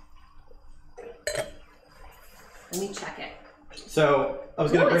 Let me check it. So I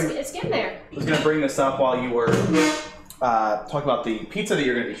was going to bring. It's getting there. I was going to bring this up while you were talking about the pizza that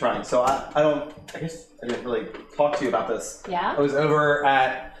you're going to be trying. So I guess I didn't really talk to you about this. Yeah. I was over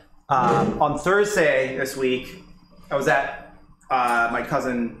at on Thursday this week. I was at my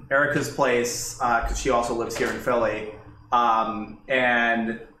cousin Erica's place because she also lives here in Philly,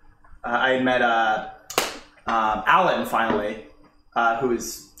 and I met Alan finally,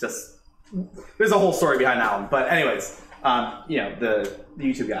 who's just there's a whole story behind Alan, but anyways, you know the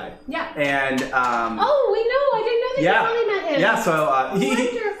YouTube guy. Yeah. And oh, we know. I didn't know that you only met him. Yeah. So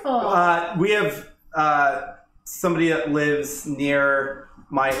wonderful. we have somebody that lives near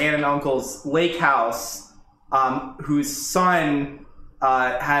my aunt and uncle's lake house, whose son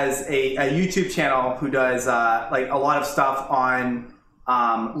has a YouTube channel who does like a lot of stuff on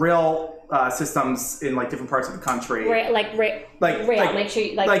rail systems in like different parts of the country. Rail. Make sure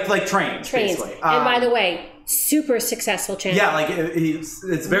you like trains. Basically. And by the way, super successful channel. Yeah, like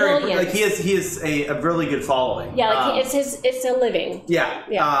it's very Brilliant. like he is a really good following. Yeah, like it's a living. Yeah.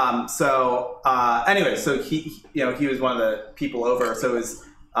 Anyway, so he was one of the people over. So it was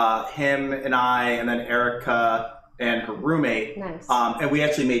him and I, and then Erica and her roommate. Nice. And we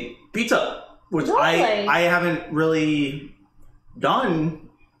actually made pizza, which Lovely. I haven't really done.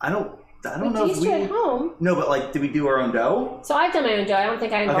 I don't know if we at home. No, but like, did we do our own dough? So I've done my own dough. I don't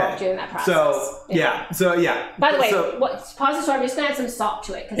think I involved you in that process. So yeah. By the way, pause the story. I'm just gonna add some salt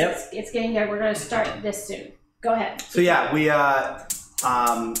to it because it's getting there. We're gonna start this soon. Go ahead. So yeah, we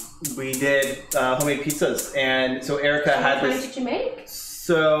did homemade pizzas, and so Erica had this. What did you make?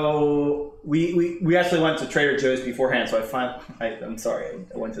 So we actually went to Trader Joe's beforehand. So I'm sorry,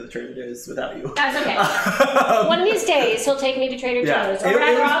 I went to the Trader Joe's without you. That's okay. One of these days, he'll take me to Trader Joe's, or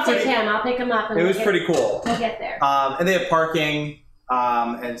whatever. I'll take him. I'll pick him up. And it was pretty cool. We'll get there. And they have parking,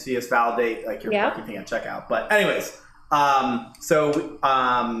 and so you just validate like your parking thing at checkout. But anyways,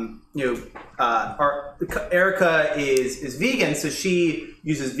 Erica is vegan, so she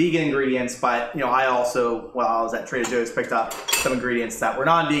uses vegan ingredients. But I also, while I was at Trader Joe's, picked up some ingredients that were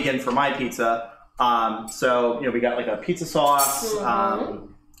non-vegan for my pizza. So we got like a pizza sauce.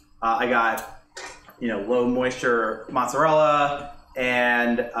 I got low moisture mozzarella,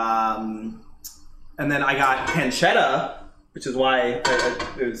 and then I got pancetta, which is why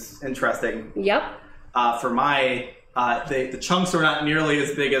it was interesting. Yep. For my the chunks are not nearly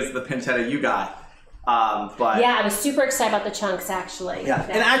as big as the pancetta you got. But yeah, I was super excited about the chunks actually. Yeah,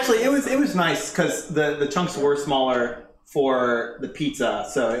 and actually it was nice because the chunks were smaller for the pizza,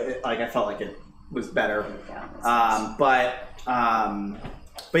 so I felt like it was better. Yeah, but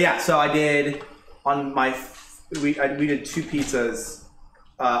yeah, so I did on my we did 2 pizzas.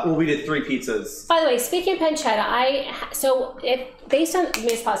 We did 3 pizzas. By the way, speaking of pancetta, based on, let me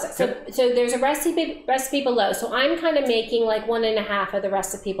just pause that. So there's a recipe below. So I'm kind of making like 1.5 of the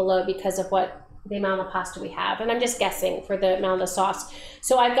recipe below because of the amount of pasta we have, and I'm just guessing for the amount of the sauce.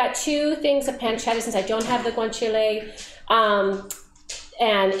 So I've got 2 things of pancetta since I don't have the guanciale,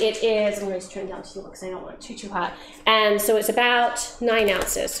 and it is. I'm going to turn down to the because I don't want it too hot. And so it's about 9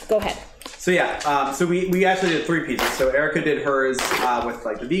 ounces. Go ahead. So yeah, so we actually did 3 pizzas. So Erica did hers with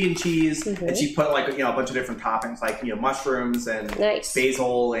like the vegan cheese, and she put like a bunch of different toppings like mushrooms and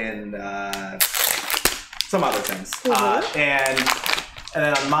basil and some other things. And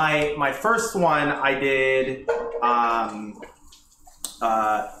then on my first one, I did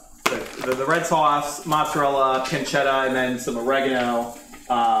the red sauce, mozzarella, pancetta, and then some oregano.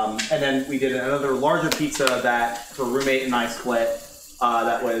 And then we did another larger pizza that her roommate and I split.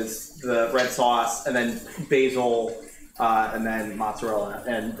 That was the red sauce, and then basil, and then mozzarella,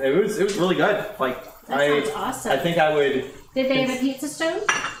 and it was really good. Like that sounds awesome. I think I would. Did they have a pizza stove?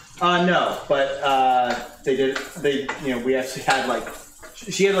 No, but they did. We actually had like.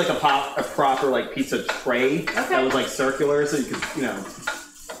 She had like a proper like pizza tray that was like circular, so you could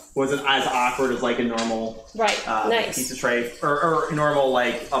wasn't as awkward as like a normal pizza tray or normal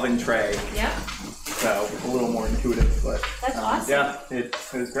like oven tray. Yeah. So a little more intuitive, but that's awesome. Yeah, it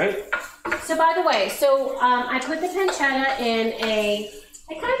was great. So by the way, I put the pancetta in I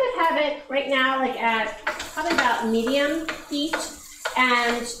kind of have it right now like at probably about medium heat,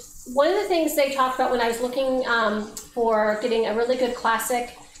 and one of the things they talked about when I was looking for getting a really good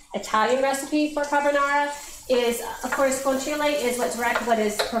classic Italian recipe for carbonara is, of course, guanciale is what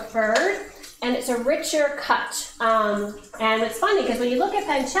is preferred, and it's a richer cut. And it's funny because when you look at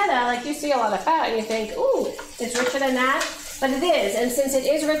pancetta, like you see a lot of fat and you think, ooh, it's richer than that, but it is. And since it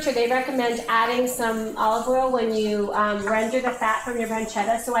is richer, they recommend adding some olive oil when you render the fat from your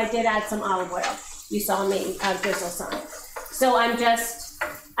pancetta. So I did add some olive oil. You saw me drizzle some. So I'm just.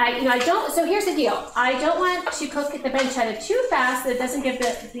 I don't. So here's the deal. I don't want to cook the pancetta too fast that it doesn't give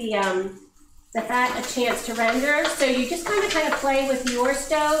the fat a chance to render. So you just kind of play with your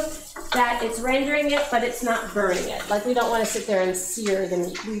stove that it's rendering it, but it's not burning it. Like we don't want to sit there and sear the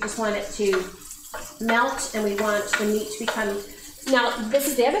meat. We just want it to melt, and we want the meat to become Now, this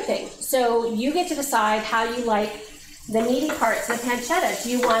is the other thing. So you get to decide how you like the meaty parts of the pancetta. Do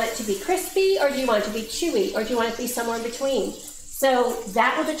you want it to be crispy, or do you want it to be chewy, or do you want it to be somewhere in between? So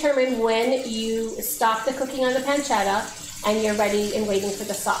that will determine when you stop the cooking on the pancetta and you're ready and waiting for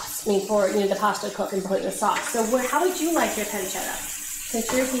the sauce. I mean, for the pasta to cook and put in the sauce. So how would you like your pancetta?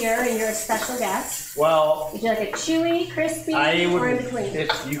 Since you're here and you're a special guest, Well, would you like it chewy, crispy, or in between?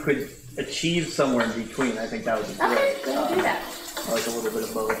 If you could achieve somewhere in between, I think that would be great. Okay, then we'll do that. I like a little bit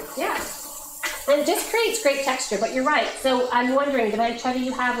of both. Yeah. And it just creates great texture, but you're right. So I'm wondering, the pancetta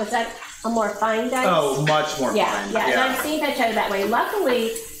you have, was that a more fine dice? Oh, much more fine. Yeah. And I've seen pancetta that way.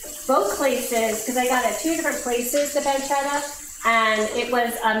 Luckily, both places, because I got it at 2 different places, the pancetta, and it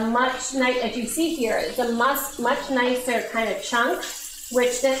was a much nicer, as you see here, it's a much nicer kind of chunk,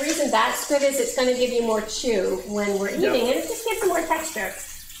 which the reason that's good is it's going to give you more chew when we're eating, and it just gives some more texture.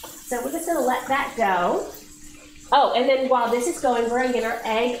 So we're just going to let that go. Oh, and then while this is going, we're going to get our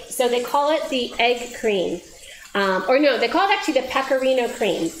egg. So they call it the egg cream. Or no, they call it actually the pecorino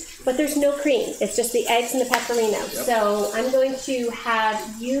cream. But there's no cream. It's just the eggs and the pecorino. Yep. So I'm going to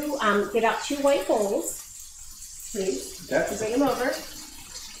have you get out 2 white bowls, please. Okay. Bring them over.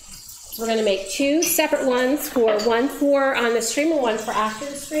 So we're going to make 2 separate ones, one for on the stream and one for after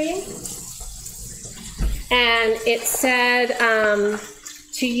the stream. And it said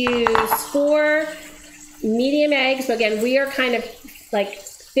to use 4 medium eggs. But again, we are kind of like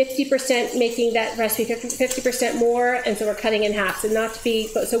 50% making that recipe 50% more, and so we're cutting in half. So not to be,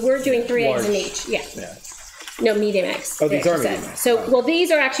 so we're doing 3 eggs in each. Yeah. No, medium eggs. Oh, these are medium eggs. So, well, these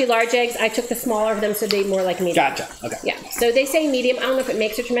are actually large eggs. I took the smaller of them, so they're more like medium. Gotcha. Okay. Yeah. So they say medium. I don't know if it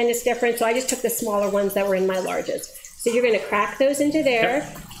makes a tremendous difference. So I just took the smaller ones that were in my larges. So you're going to crack those into there.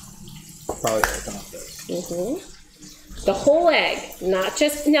 Yep. Probably open up those. The whole egg, not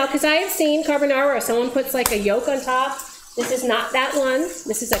just now, because I have seen carbonara where someone puts like a yolk on top. This is not that one.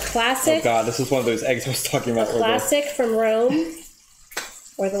 This is a classic. Oh God, this is one of those eggs I was talking about. Classic from Rome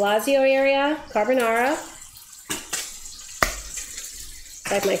or the Lazio area, carbonara.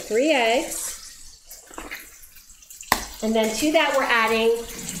 I have my 3 eggs. And then to that we're adding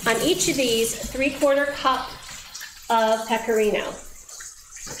on each of these 3/4 cup of pecorino.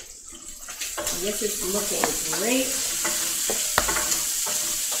 And this is looking great.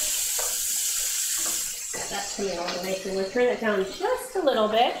 That's coming all the way through. We'll turn it down just a little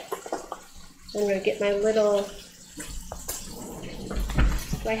bit. I'm going to get my little,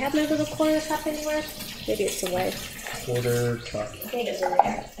 do I have my little quarter cup anywhere? Maybe it's away. 1/4 cup. I think it's in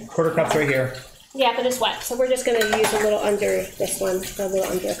there. 1/4 cup's right here. Yeah, but it's wet. So we're just going to use a little under this one, a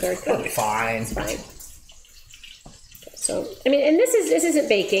little under 1/3 cup. That'll be fine. It's fine. So, I mean, and this isn't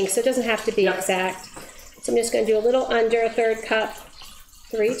baking, so it doesn't have to be exact. So I'm just going to do a little under 1/3 cup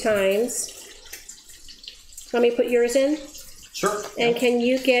 3 times. Let me put yours in. Sure. And can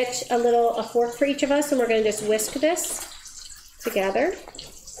you get a fork for each of us, and we're going to just whisk this together.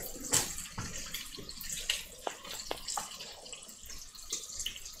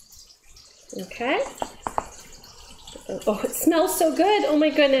 Okay. Oh, it smells so good. Oh my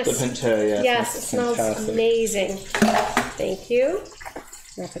goodness. The pancetta, yeah. Yes, it smells amazing. Thank you.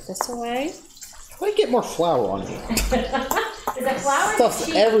 I'll put this away. How do I get more flour on here? Is it flour? Stuff's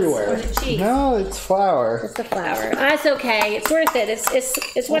cheese, everywhere. or is it cheese? No, it's flour. It's the flour. That's okay. It's worth it.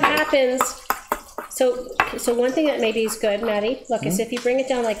 It's what happens. So one thing that maybe is good, Maddie, look, is if you bring it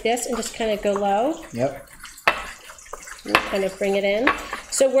down like this and just kind of go low. Yep. And kind of bring it in.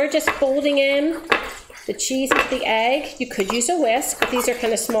 So we're just folding in the cheese with the egg. You could use a whisk, but these are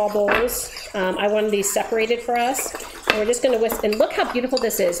kind of small bowls. I wanted these separated for us. And we're just going to whisk. And look how beautiful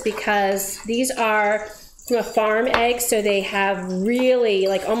this is, because these are from a farm egg, so they have really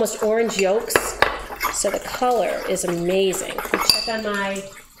like almost orange yolks. So the color is amazing. Check on my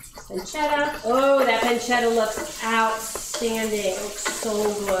pancetta. Oh, that pancetta looks outstanding. It looks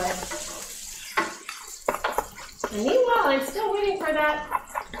so good. And meanwhile, I'm still waiting for that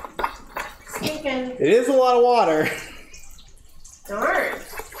stinking. It is a lot of water. Darn.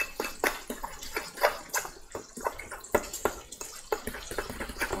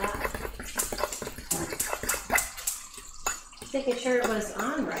 Making sure it was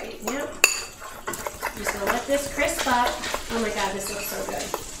on right. Yep. Just gonna let this crisp up. Oh my God, this looks so good.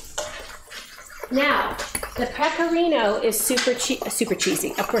 Now, the pecorino is super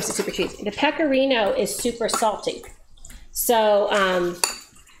cheesy. Of course, it's super cheesy. The pecorino is super salty. So,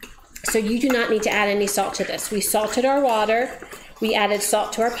 so you do not need to add any salt to this. We salted our water. We added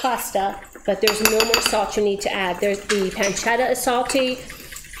salt to our pasta, but there's no more salt you need to add. The pancetta is salty.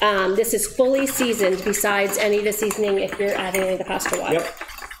 This is fully seasoned besides any of the seasoning if you're adding any of the pasta water. Yep.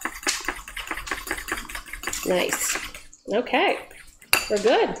 Nice. Okay. we're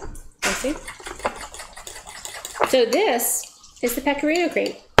good. You see? So this is the pecorino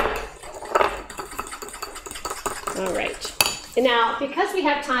cream. All right. And now, because we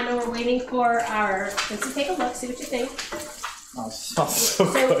have time and we're waiting for our, let's take a look, see what you think. Oh, it smells so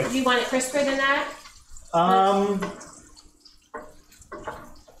So good. do you want it crisper than that?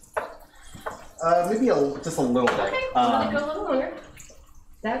 Maybe just a little bit. Okay, let it go a little longer.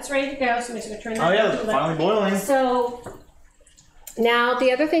 That's ready to go, so I'm just gonna turn that Oh yeah, on. it's finally boiling. So now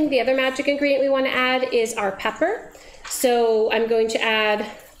the other thing, the other magic ingredient we want to add is our pepper. So I'm going to add,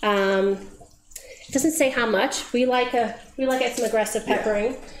 it doesn't say how much. We like some aggressive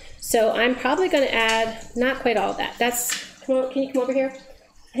peppering. So I'm probably going to add not quite all that. Can you come over here?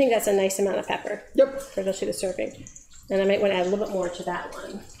 I think that's a nice amount of pepper. Yep. For especially the serving. And I might want to add a little bit more to that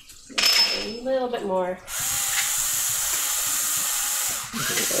one. A little bit more.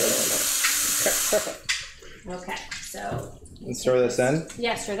 Perfect. Okay, so Stir this in.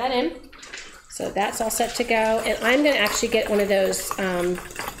 yeah, stir that in. So that's all set to go. And I'm going to actually get one of those,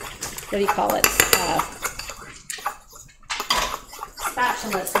 what do you call it?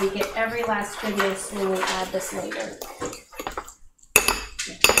 Spatulas, so we get every last goodness when we add this later. Okay.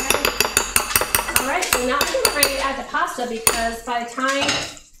 All right, so now we're ready to add the pasta because by the time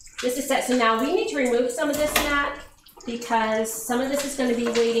this is set, so now we need to remove some of this, Matt, because some of this is going to be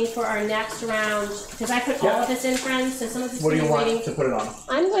waiting for our next round. Because I put all of this in, friends, so some of this is What do going you to be want waiting. to put it on?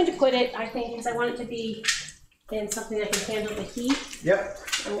 I'm going to put it, I think, because I want it to be in something that can handle the heat. Yep.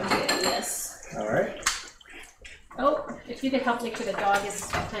 I'm going to get in this. All right. Oh, if you could help make sure the dog is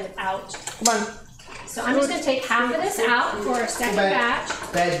kind of out. Come on. So I'm just going to take half of this out for a second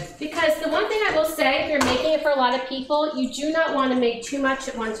batch. Bed. Because the one thing I will say, if you're making it for a lot of people, you do not want to make too much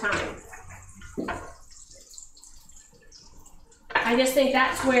at one time. I just think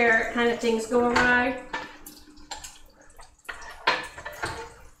that's where kind of things go awry.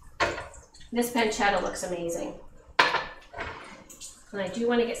 This pancetta looks amazing. And I do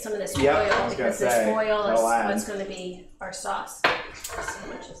want to get some of this Yep, I oil was because gonna this say, oil is that'll add. what's going to be our sauce. Let's see how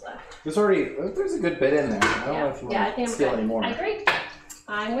much is left. There's a good bit in there. I don't know if you I want think to I'm steal good. any more. I agree.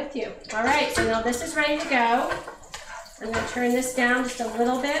 I'm with you. All right, so now this is ready to go. I'm going to turn this down just a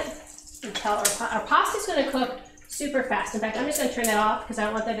little bit until our pasta is going to cook super fast. In fact, I'm just going to turn that off because I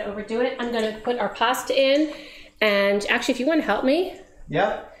don't want that to overdo it. I'm going to put our pasta in, and actually, if you want to help me.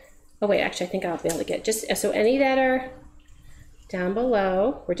 Yep. Oh wait, actually, I think I'll be able to get just so any that are down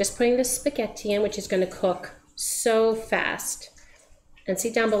below. We're just putting the spaghetti in, which is going to cook so fast. And see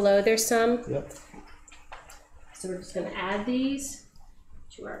down below, there's some. Yep. So we're just going to add these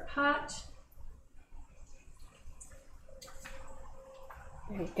to our pot.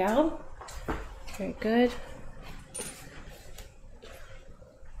 There we go. Very good.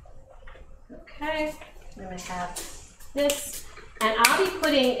 Okay, then I have this. And I'll be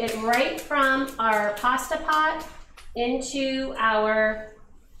putting it right from our pasta pot into our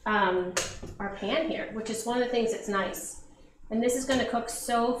pan here, which is one of the things that's nice. And this is going to cook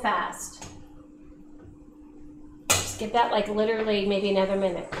so fast. Just give that like literally maybe another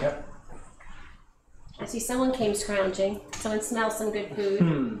minute. Yep. I see someone came scrounging. Someone smells some good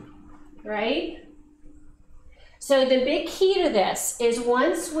food, right? So the big key to this is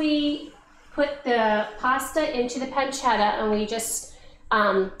once we put the pasta into the pancetta and we just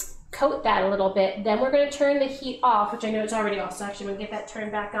coat that a little bit, then we're going to turn the heat off, which I know is already off, so actually I'm going to get that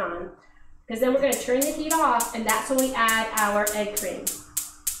turned back on. Because then we're going to turn the heat off, and that's when we add our egg cream.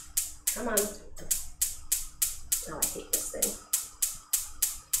 Come on. Oh, I hate this thing.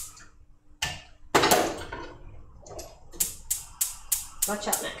 Watch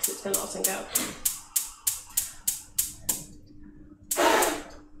out next, it's going to also go.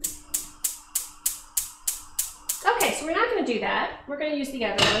 Okay, so we're not going to do that. We're going to use the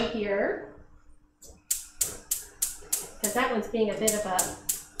other one here. Because that one's being a bit of a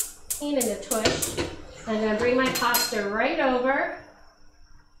pain in the tush. I'm going to bring my pasta right over.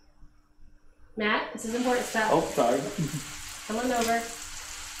 Matt, this is important stuff. Oh, sorry. Come on over.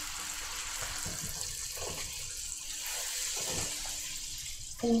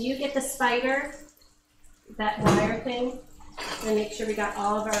 Can you get the spider, that wire thing, and make sure we got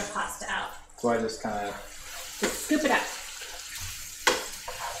all of our pasta out? So I just kind of... Just scoop it up.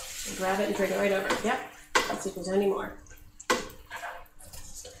 And grab it and bring it right over. Yep. Let's see if there's any more.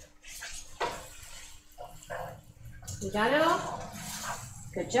 You got it all?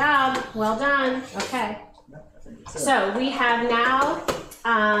 Good job. Well done. Okay. So we have now,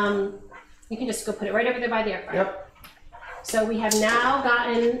 you can just go put it right over there by the air fryer. Yep. So we have now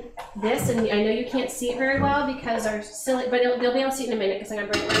gotten this, and I know you can't see it very well because our silly, but they'll be able to see it in a minute because I'm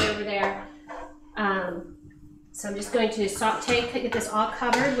going to bring it right over there. So I'm just going to get this all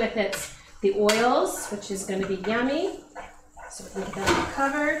covered with the oils, which is going to be yummy. So we can get that all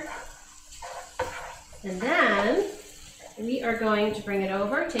covered. And then we are going to bring it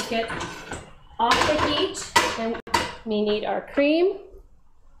over, take it off the heat, and we need our cream.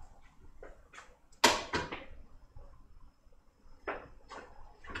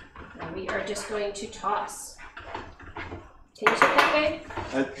 And we are just going to toss. Can you take that way?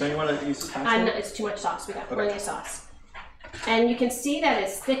 Don't you want to use spatula? No, it's too much sauce. We got plenty of sauce. And you can see that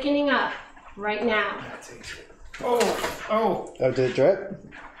it's thickening up right now. Oh, did it drip?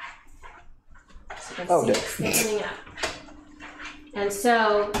 So you can see it's thickening up. And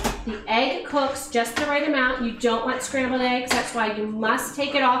so the egg cooks just the right amount. You don't want scrambled eggs. That's why you must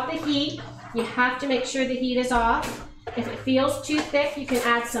take it off the heat. You have to make sure the heat is off. If it feels too thick, you can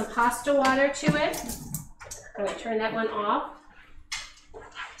add some pasta water to it. I'm going to turn that one off.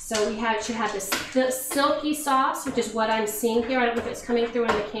 So we should have this silky sauce, which is what I'm seeing here. I don't know if it's coming through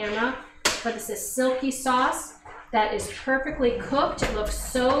on the camera, but this is silky sauce that is perfectly cooked. It looks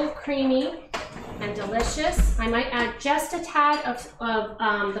so creamy and delicious. I might add just a tad of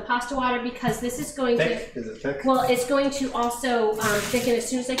the pasta water because this is going thick? Is it thick? Well, it's going to also thicken as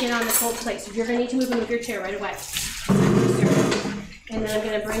soon as I get on the cold plate. So you're going to need to move your chair right away. And then I'm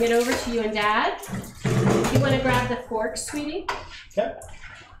going to bring it over to you and Dad. You want to grab the fork, sweetie? Okay.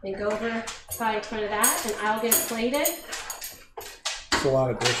 And go over by in front of that, and I'll get it plated. It's a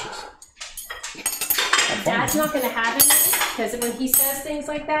lot of dishes. Dad's not going to have any, because when he says things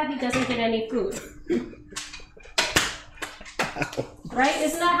like that, he doesn't get any food. Right?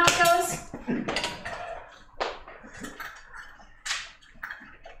 Isn't that how it goes?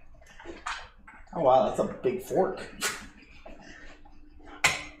 Oh wow, that's a big fork.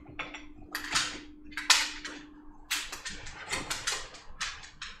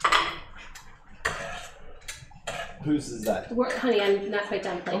 Whose is that? Honey, I'm not quite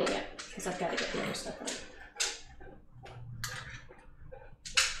done plating it, because I've got to get the other stuff on.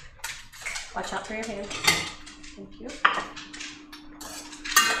 Watch out for your hand. Thank you.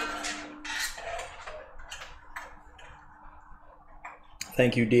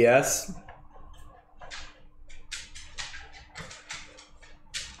 Thank you, DS.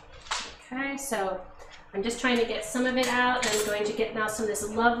 Okay, so I'm just trying to get some of it out. I'm going to get now some of this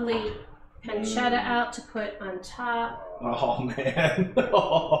lovely pancetta out to put on top. Oh man,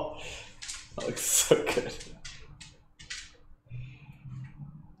 oh, that looks so good.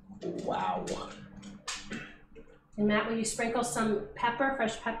 Wow. And Matt, will you sprinkle some pepper,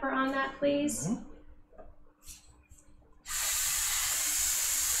 fresh pepper on that, please? Mm-hmm.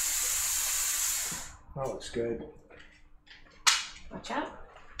 That looks good. Watch out.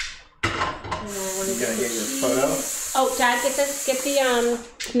 You gotta get your photo? Oh, Dad, get the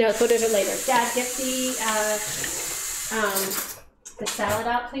no, photos are later. Dad, get the salad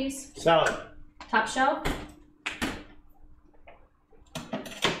out, please. Salad. Top shelf.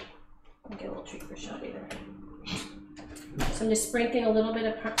 I'll get a little treat for Shelby there. So I'm just sprinkling a little bit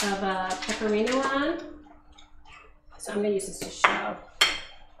of pepperino on. So I'm gonna use this to show.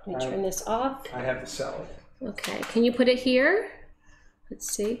 Let me turn this off. I have the salad. Okay, can you put it here?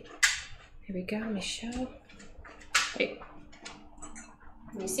 Let's see. Here we go, let me show. Wait.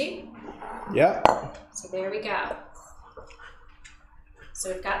 Can you see? Yep. So there we go.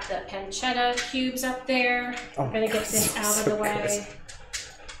 So we've got the pancetta cubes up there. Oh, We're gonna get this out of the way.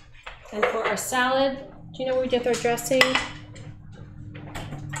 And for our salad, do you know where we did our dressing?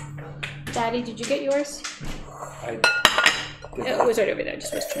 Daddy, did you get yours? It was right over there,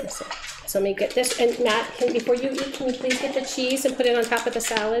 just was trying to say. So let me get this, and Matt, before you eat, can you please get the cheese and put it on top of the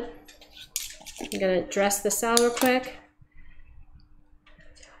salad? I'm gonna dress the salad real quick.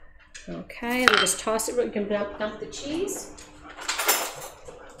 Okay, and just toss it, you can dump the cheese.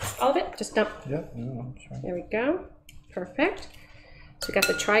 All of it, just dump. Yep. No, sure. There we go, perfect. So we got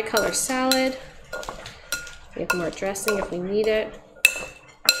the tricolor salad. We have more dressing if we need it.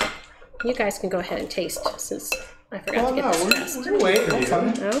 You guys can go ahead and taste since I forgot to get this dressed. We're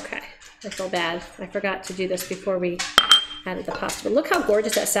waiting. Okay, I feel bad. I forgot to do this before we added the pasta. But look how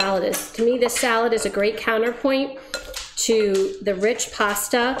gorgeous that salad is. To me, this salad is a great counterpoint to the rich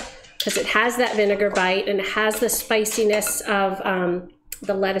pasta because it has that vinegar bite and it has the spiciness of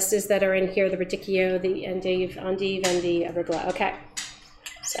the lettuces that are in here, the radicchio, the endive, and the arugula. Okay,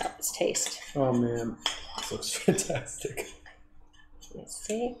 so let's taste. Oh man, this looks fantastic. Let's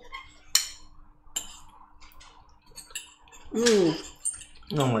see. Mmm.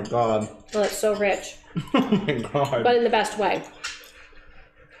 Oh my god. Oh, it's so rich. Oh my god. But in the best way.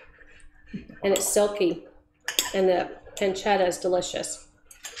 And it's silky. And the pancetta is delicious.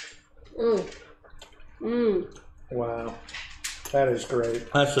 Mmm. Mmm. Wow. That is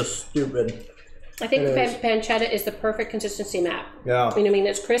great. That's just stupid. I think It is. pancetta is the perfect consistency, Matt. Yeah. You know what I mean?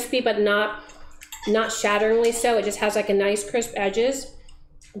 It's crispy, but not shatteringly so. It just has like a nice crisp edges,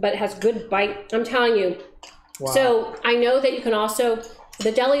 but it has good bite. I'm telling you. Wow. So I know that you can also,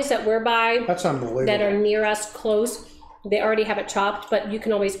 the delis that we're by That's unbelievable. that are near us close, they already have it chopped, but you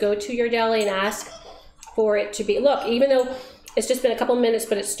can always go to your deli and ask for it to be, look, even though it's just been a couple minutes,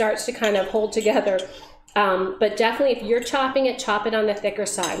 but it starts to kind of hold together. But definitely if you're chopping it, chop it on the thicker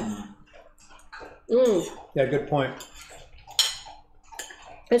side. Yeah, good point.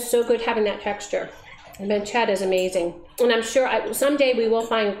 It's so good having that texture. And pancetta is amazing. And I'm sure someday we will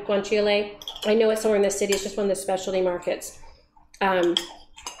find guanciale. I know it's somewhere in the city. It's just one of the specialty markets. But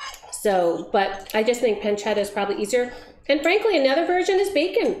I just think pancetta is probably easier. And frankly, another version is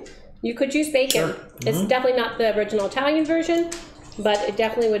bacon. You could use bacon. Sure. It's definitely not the original Italian version, but it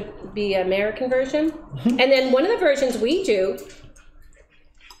definitely would be an American version. And then one of the versions we do,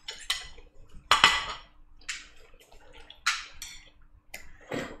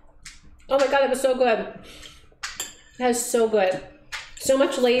 oh my God, it was so good. That is so good. So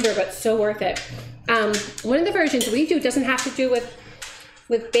much labor, but so worth it. One of the versions we do doesn't have to do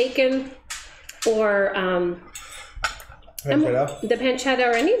with bacon or the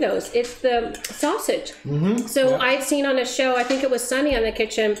pancetta or any of those. It's the sausage. So I'd seen on a show, I think it was Sunny on the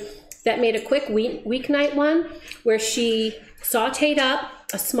Kitchen, that made a quick weeknight one where she sauteed up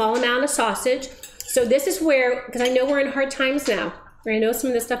a small amount of sausage. So this is where, because I know we're in hard times now, I know some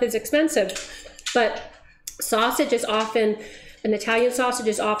of this stuff is expensive, but sausage is often, an Italian sausage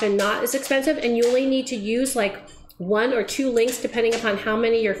is often not as expensive, and you only need to use like 1 or 2 links depending upon how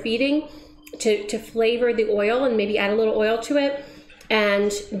many you're feeding to flavor the oil and maybe add a little oil to it.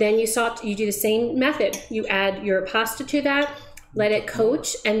 And then you do the same method. You add your pasta to that, let it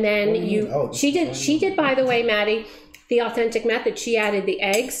coach, and then she did, by the way, Maddie, the authentic method. She added the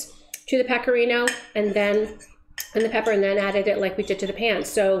eggs to the pecorino and the pepper, and then added it like we did to the pan.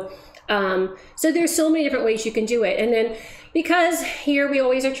 So there's so many different ways you can do it. And then because here we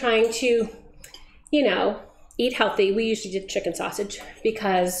always are trying to, eat healthy, we usually did chicken sausage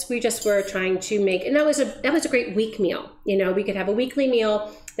because we just were trying to make, and that was a great week meal. We could have a weekly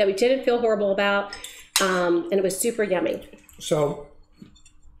meal that we didn't feel horrible about, and it was super yummy. So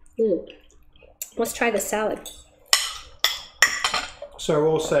let's try the salad. So I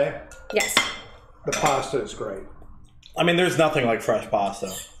will say, Yes. the pasta is great. I mean, there's nothing like fresh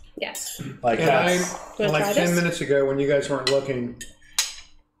pasta. Yes. Like And that's. Wanna like try 10 this? minutes ago when you guys weren't looking,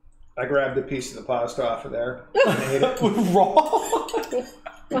 I grabbed a piece of the pasta off of there and ate it. Raw.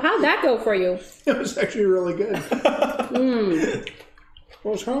 Well, how'd that go for you? It was actually really good. I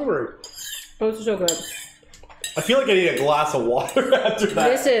was hungry. Oh, it's so good. I feel like I need a glass of water after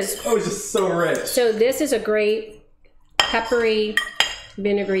that. This was just so rich. is a great peppery,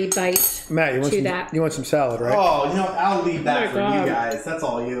 vinegary bite. Matt, you want some salad, right? Oh, I'll leave that Oh for my God. you guys. That's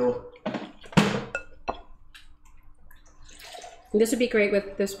all you. This would be great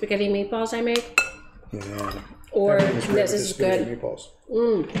with the spaghetti meatballs I make. Yeah. Or Everything was great this with is the spaghetti good. Meatballs.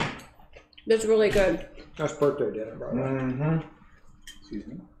 This is really good. That's birthday dinner, brother. Excuse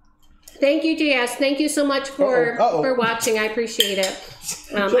me. Thank you, JS. Thank you so much for Uh-oh. watching. I appreciate it.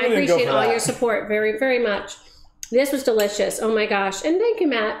 I Shouldn't even go appreciate for all that. your support very, very much. This was delicious. Oh my gosh. And thank you,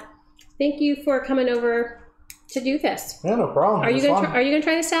 Matt. Thank you for coming over to do this. Yeah, no problem. Are you gonna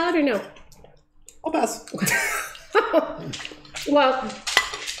try the salad or no? I'll pass. Well,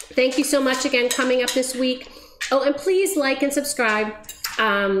 thank you so much again coming up this week. Oh, and please like and subscribe.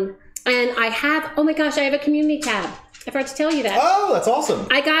 And I have, oh my gosh, I have a community tab. I forgot to tell you that. Oh, that's awesome.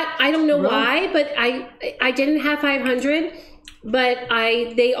 I don't know why, but I didn't have 500, but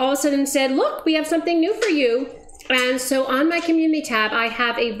they all of a sudden said, look, we have something new for you. And so on my community tab, I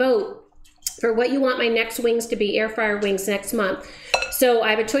have a vote for what you want my next wings to be, air fryer wings next month. So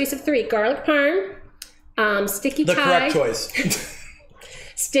I have a choice of 3, garlic parm, sticky The Thai. correct choice.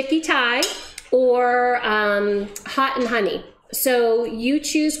 Sticky Thai, or hot and honey. So you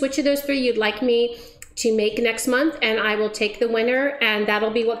choose which of those 3 you'd like me to make next month, and I will take the winner, and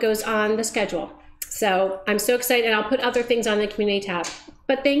that'll be what goes on the schedule. So I'm so excited, and I'll put other things on the community tab.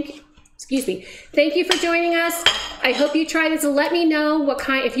 But thank you for joining us. I hope you try this. Let me know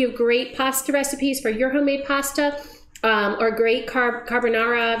if you have great pasta recipes for your homemade pasta, or great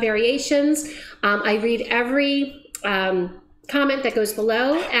carbonara variations. I read every comment that goes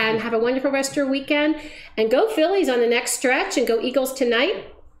below, and have a wonderful rest of your weekend, and go Phillies on the next stretch, and go Eagles tonight.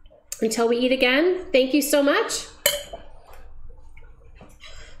 Until we eat again, thank you so much.